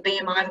 sitting with a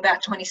BMI of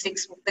about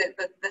 26,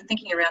 the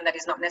thinking around that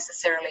is not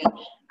necessarily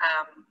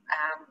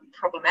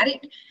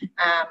problematic,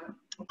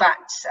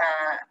 but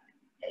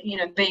you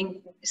know,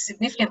 being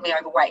significantly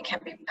overweight can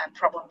be a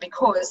problem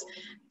because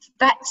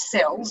fat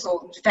cells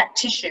or fat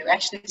tissue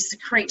actually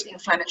secrete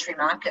inflammatory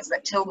markers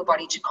that tell the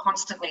body to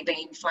constantly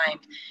be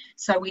inflamed.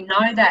 So we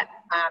know that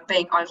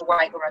being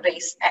overweight or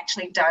obese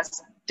actually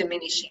does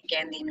diminish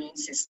again the immune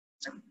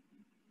system.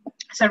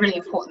 So really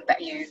important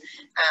that you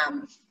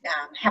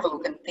have a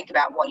look and think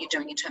about what you're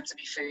doing in terms of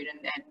your food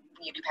and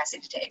your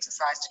capacity to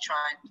exercise to try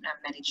and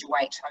manage your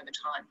weight over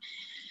time.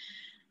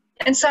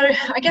 And so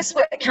I guess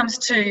when it comes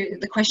to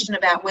the question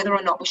about whether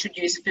or not we should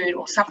use food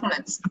or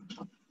supplements,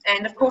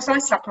 and of course I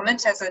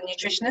supplement as a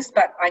nutritionist,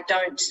 but I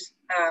don't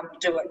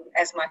do it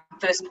as my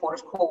first port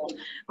of call.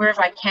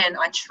 Wherever I can,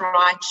 I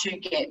try to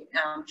get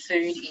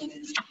food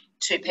in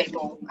to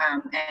people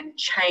and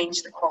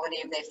change the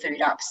quality of their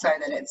food up so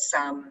that it's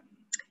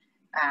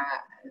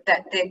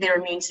that their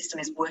immune system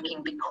is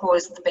working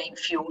because they're being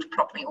fueled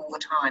properly all the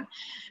time.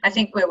 I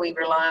think where we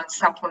rely on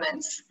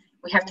supplements,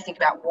 we have to think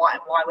about why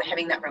we're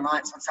having that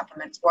reliance on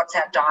supplements. What's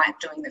our diet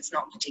doing that's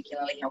not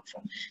particularly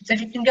helpful? So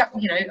if you can go,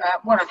 you know,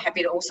 what I'm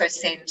happy to also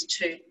send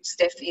to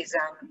Steph is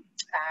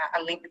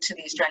a link to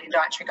the Australian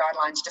Dietary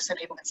Guidelines, just so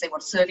people can see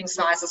what serving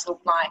sizes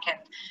look like and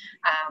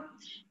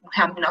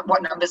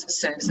what numbers of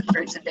serves of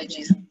fruits and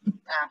veggies,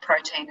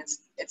 protein,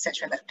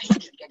 etc. that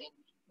people should get in.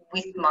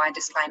 With my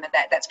disclaimer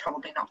that that's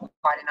probably not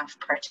quite enough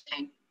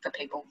protein for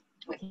people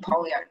with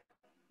polio.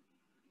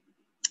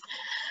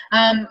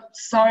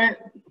 So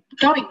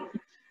going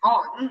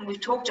on, we've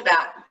talked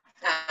about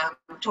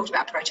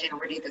protein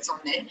already that's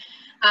on there.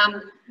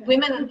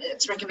 Women,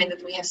 it's recommended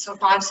that we have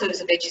 5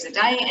 serves of veggies a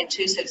day and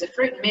 2 serves of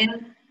fruit.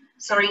 Men,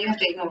 sorry, you have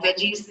to eat more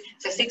veggies,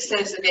 so 6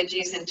 serves of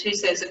veggies and 2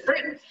 serves of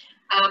fruit.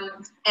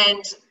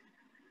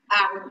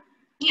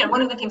 You know,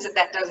 one of the things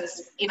that does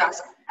is give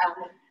us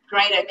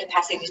greater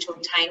capacity to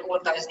obtain all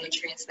of those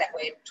nutrients that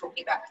we're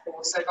talking about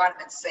before. So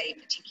vitamin C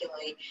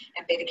particularly,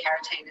 and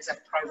beta-carotene is a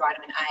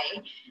provitamin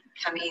A,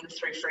 come in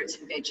through fruits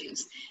and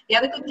veggies. The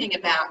other good thing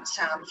about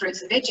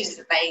fruits and veggies is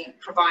that they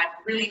provide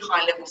really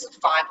high levels of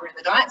fibre in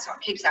the diet, so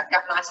it keeps our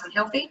gut nice and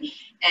healthy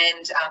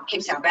and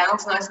keeps our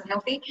bowels nice and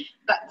healthy.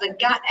 But the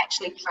gut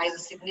actually plays a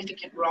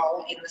significant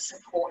role in the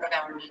support of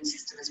our immune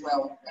system as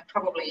well. And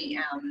probably,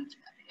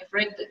 I've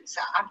read that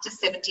up to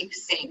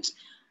 70%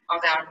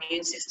 of our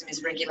immune system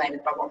is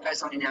regulated by what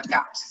goes on in our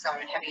gut. So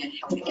having a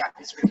healthy gut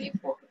is really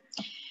important.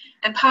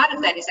 And part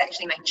of that is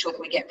actually making sure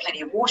that we get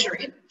plenty of water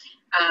in.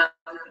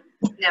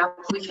 Now,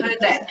 we've heard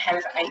that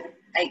have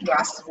eight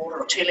glasses of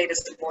water or 2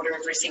 litres of water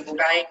every single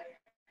day.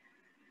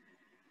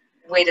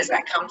 Where does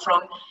that come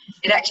from?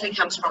 It actually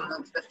comes from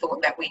the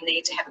thought that we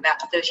need to have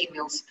about 30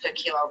 mils per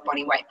kilo of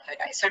body weight per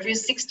day. So if you're a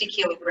 60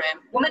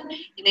 kilogram woman,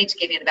 you need to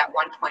get in about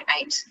 1.8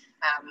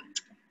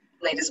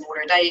 litres of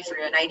water a day. If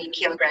you're an 80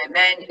 kilogram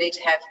man, you need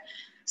to have,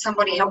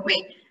 somebody help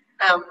me,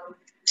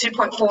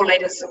 2.4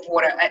 litres of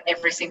water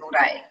every single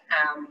day.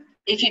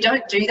 If you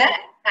don't do that,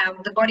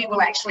 the body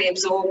will actually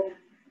absorb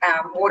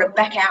water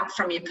back out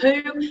from your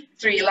poo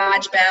through your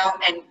large bowel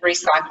and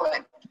recycle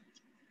it.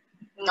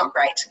 Not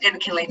great, and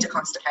it can lead to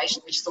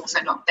constipation, which is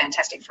also not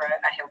fantastic for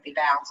a healthy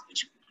bowel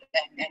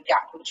and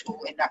gut, which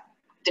will end up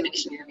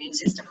diminishing your immune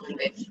system a little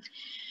bit.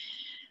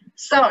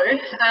 So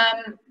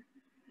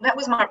that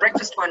was my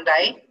breakfast one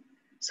day.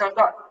 So I've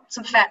got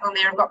some fat on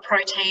there, I've got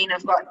protein,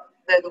 I've got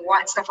the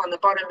white stuff on the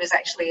bottom is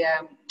actually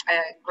a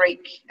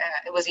Greek,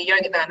 it was a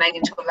yogurt that I made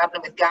into a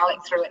labna with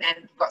garlic through it,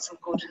 and got some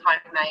good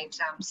homemade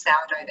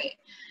sourdough there.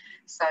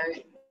 So,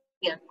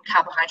 you know,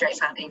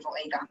 carbohydrates aren't evil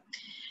either.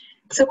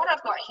 So what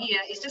I've got here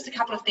is just a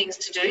couple of things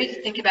to do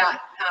to think about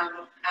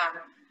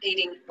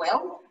eating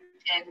well.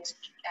 And,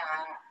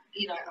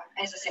 you know,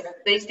 as I said,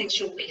 these things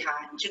shouldn't be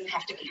hard, shouldn't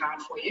have to be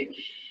hard for you.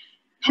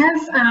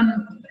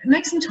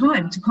 Make some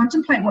time to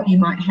contemplate what you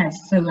might have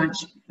for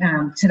lunch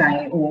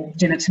today or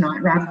dinner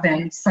tonight, rather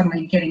than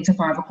suddenly getting to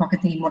 5 o'clock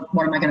and thinking,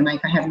 what am I going to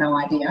make? I have no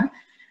idea.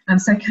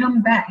 So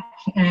come back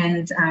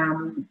and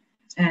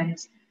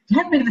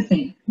have a bit of a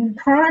think.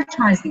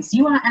 Prioritise this.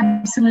 You are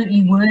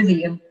absolutely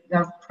worthy of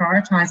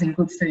prioritising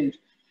good food,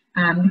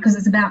 because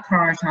it's about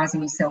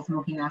prioritising yourself and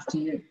looking after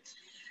you.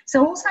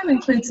 So also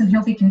include some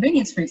healthy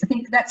convenience foods. I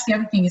think that's the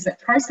other thing, is that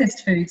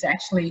processed foods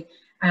actually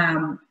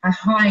are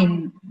high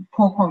in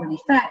poor quality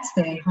fats,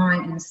 they're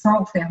high in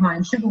salt, they're high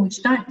in sugar,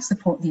 which don't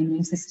support the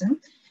immune system.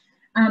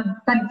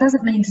 But it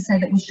doesn't mean to say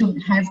that we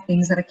shouldn't have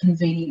things that are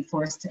convenient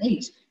for us to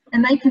eat.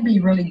 And they can be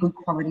really good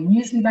quality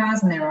muesli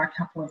bars, and there are a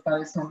couple of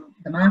those on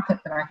the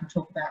market that I can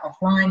talk about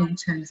offline in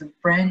terms of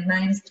brand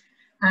names.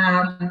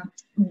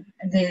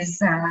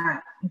 There's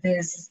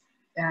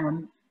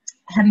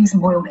having some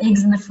boiled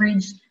eggs in the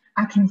fridge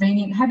are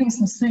convenient. Having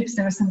some soups,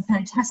 there are some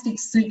fantastic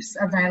soups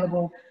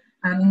available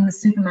in the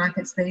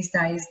supermarkets these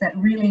days that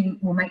really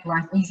will make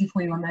life easy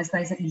for you on those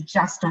days that you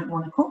just don't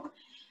want to cook.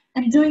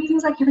 And doing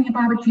things like having a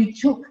barbecued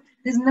chook.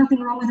 There's nothing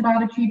wrong with a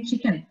barbecued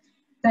chicken.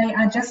 They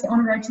are just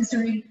on a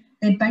rotisserie.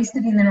 They're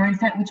basted in their own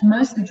fat, which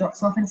mostly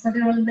drops off, and so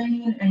they're a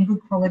lean and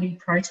good quality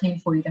protein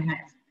for you to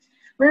have.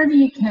 Wherever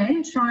you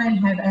can, try and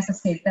have, as I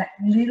said, that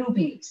little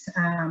bit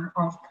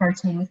of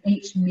protein with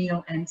each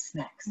meal and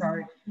snack.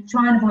 So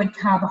try and avoid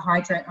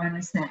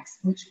carbohydrate-only snacks,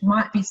 which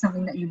might be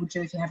something that you would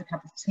do if you have a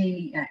cup of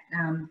tea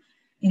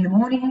in the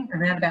morning,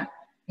 around about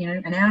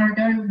an hour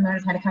ago. You might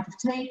have had a cup of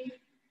tea.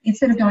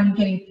 Instead of going and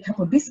getting a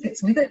couple of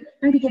biscuits with it,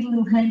 maybe get a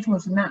little handful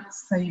of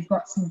nuts, so you've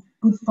got some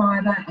good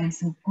fibre and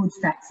some good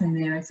fats in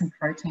there and some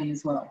protein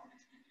as well.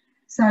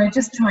 So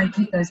just try and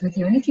keep those with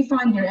you. And if you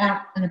find you're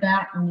out and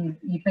about and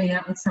you've been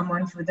out with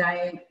someone for the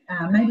day,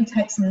 maybe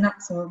take some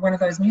nuts or one of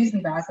those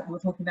muesli bars that we were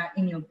talking about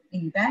in your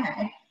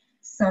bag,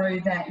 so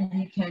that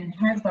you can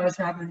have those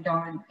rather than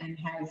go and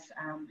have,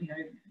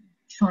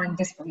 trying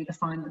desperately to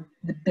find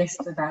the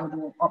best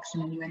available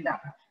option, and you end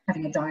up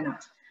having a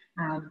donut.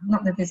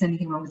 Not that there's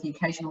anything wrong with the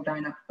occasional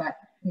donut, but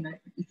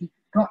if you've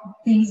got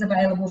things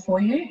available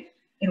for you,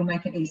 it'll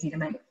make it easy to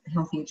make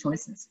healthier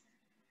choices.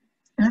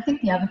 And I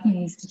think the other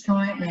thing is to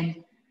try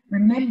and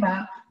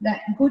remember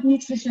that good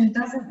nutrition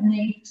doesn't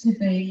need to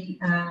be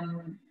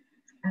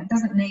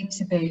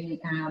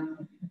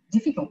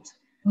difficult.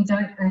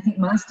 I think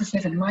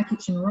MasterChef and My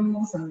Kitchen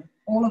Rules and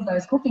all of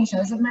those cooking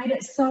shows have made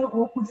it so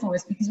awkward for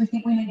us, because we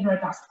think we need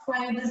robust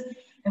flavours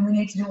and we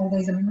need to do all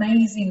these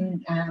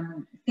amazing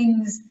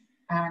things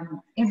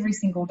every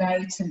single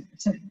day to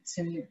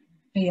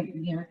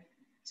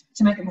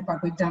make it look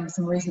like we've done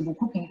some reasonable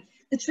cooking.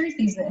 The truth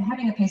is that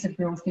having a piece of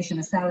grilled fish and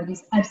a salad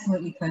is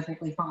absolutely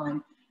perfectly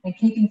fine, and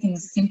keeping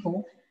things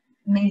simple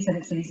means that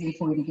it's easier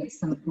for you to get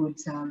some good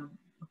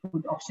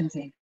options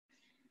in.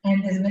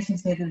 And there's a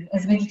message there that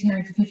as a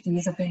vegetarian for 50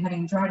 years, I've been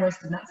having dry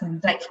roasted nuts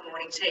and date for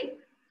morning tea.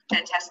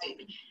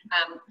 Fantastic.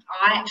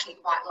 I actually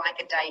quite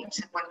like a date,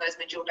 one of those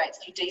medjool dates.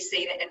 You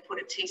de-seed it and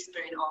put a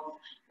teaspoon of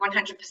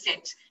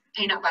 100%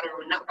 peanut butter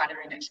or nut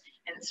butter in it,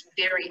 and it's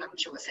very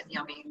unctuous and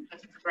yummy. A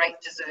great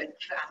dessert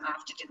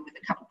after dinner with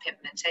a cup of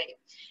peppermint tea.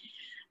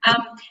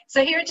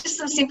 So here are just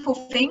some simple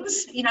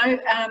things. If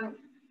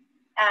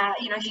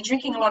you're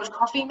drinking a lot of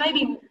coffee,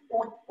 maybe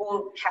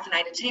or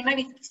caffeinated tea,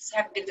 maybe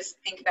have a bit of a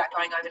think about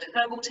going over to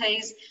herbal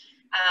teas.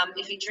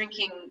 If you're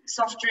drinking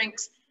soft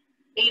drinks,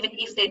 even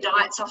if they're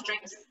diet soft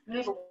drinks,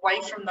 move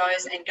away from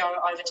those and go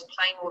over to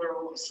plain water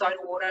or soda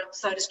water.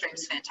 SodaStream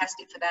is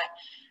fantastic for that.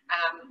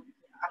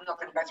 I'm not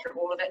going to go through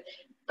all of it,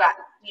 but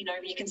you know,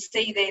 you can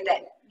see there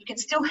that you can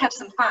still have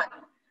some fun.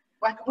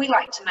 Like, we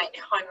like to make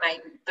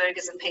homemade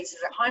burgers and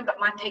pizzas at home, but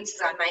my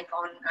pizzas I make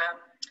on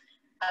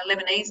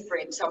Lebanese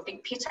bread, so a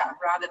big pita,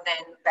 rather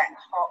than that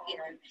hot, you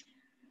know,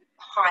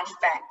 high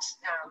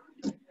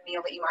fat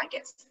meal that you might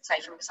get, say,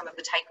 from some of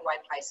the takeaway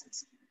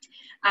places.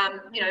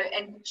 You know,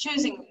 and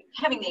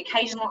having the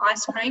occasional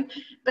ice cream,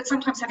 but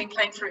sometimes having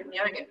plain fruit and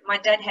yogurt. My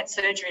dad had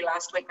surgery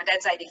last week. My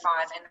dad's 85,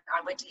 and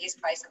I went to his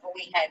place, and all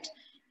he had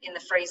in the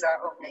freezer,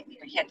 or you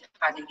know, he had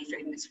hardly any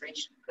food in his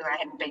fridge because I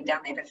hadn't been down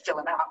there to fill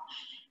it up.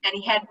 And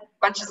he had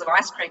bunches of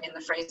ice cream in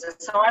the freezer,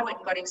 so I went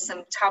and got him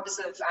some tubs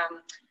of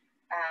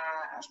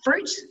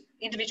fruit,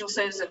 individual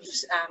serves of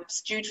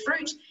stewed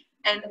fruit,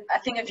 and a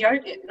thing of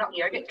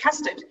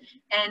custard.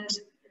 And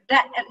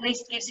that at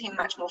least gives him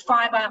much more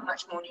fibre,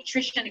 much more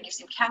nutrition. It gives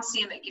him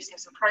calcium. It gives him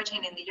some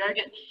protein in the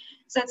yogurt.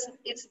 So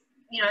it's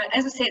you know,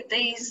 as I said,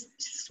 these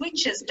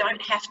switches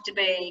don't have to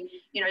be,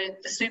 you know,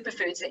 the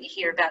superfoods that you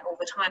hear about all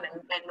the time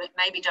and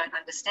maybe don't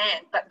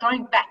understand. But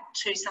going back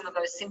to some of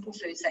those simple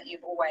foods that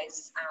you've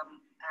always,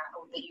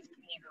 or that you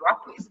grew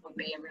up with, would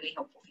be a really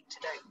helpful thing to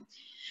do.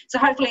 So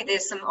hopefully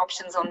there's some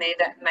options on there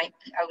that make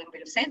a little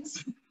bit of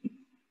sense.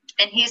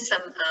 And here's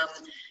some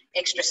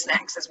extra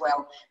snacks as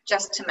well,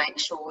 just to make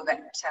sure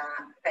that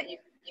that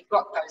you've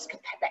got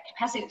that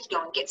capacity to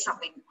go and get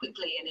something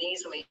quickly and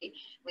easily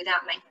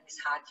without making this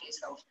hard for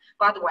yourself.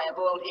 By the way, a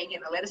boiled egg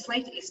in a lettuce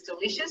leaf is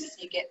delicious.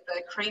 You get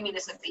the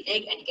creaminess of the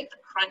egg and you get the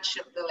crunch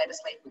of the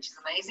lettuce leaf, which is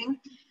amazing.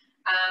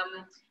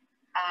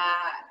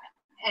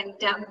 And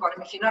down the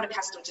bottom, if you're not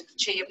accustomed to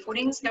chia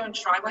puddings, go and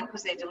try one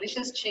because they're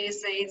delicious. Chia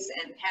seeds,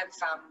 and have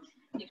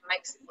you can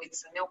make with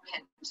some milk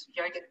and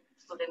yogurt,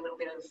 put a little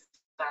bit of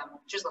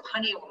drizzle of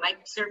honey or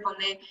maple syrup on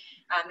there,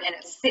 and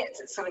it sets.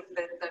 It's sort of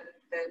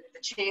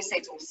the chia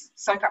seeds will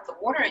soak up the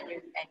water, and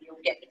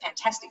you'll get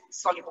fantastic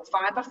soluble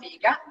fibre for your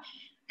gut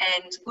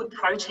and good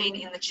protein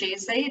in the chia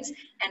seeds,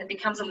 and it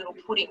becomes a little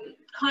pudding,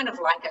 kind of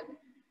like a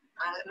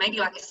maybe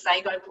like a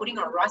sago pudding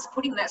or a rice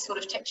pudding, that sort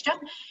of texture.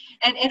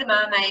 And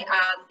edamame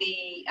are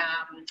the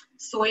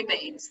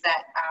soybeans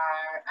that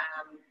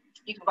are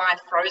you can buy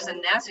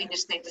frozen now, so you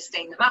just need to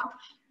steam them up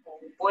or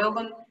boil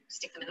them,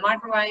 stick them in the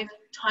microwave,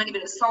 tiny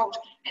bit of salt,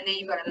 and then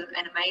you've got an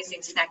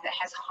amazing snack that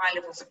has high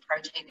levels of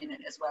protein in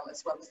it as well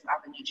as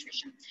other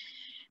nutrition.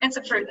 And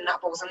some fruit and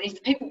nut balls. And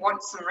if people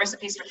want some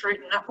recipes for fruit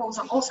and nut balls,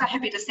 I'm also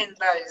happy to send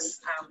those,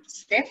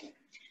 Steph.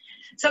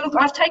 So look,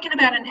 I've taken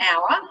about an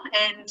hour,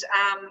 and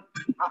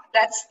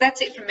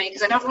that's it from me,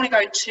 because I don't want to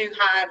go too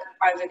hard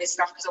over this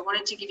stuff, because I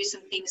wanted to give you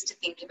some things to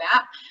think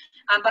about.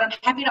 But I'm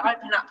happy to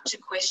open up to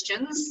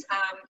questions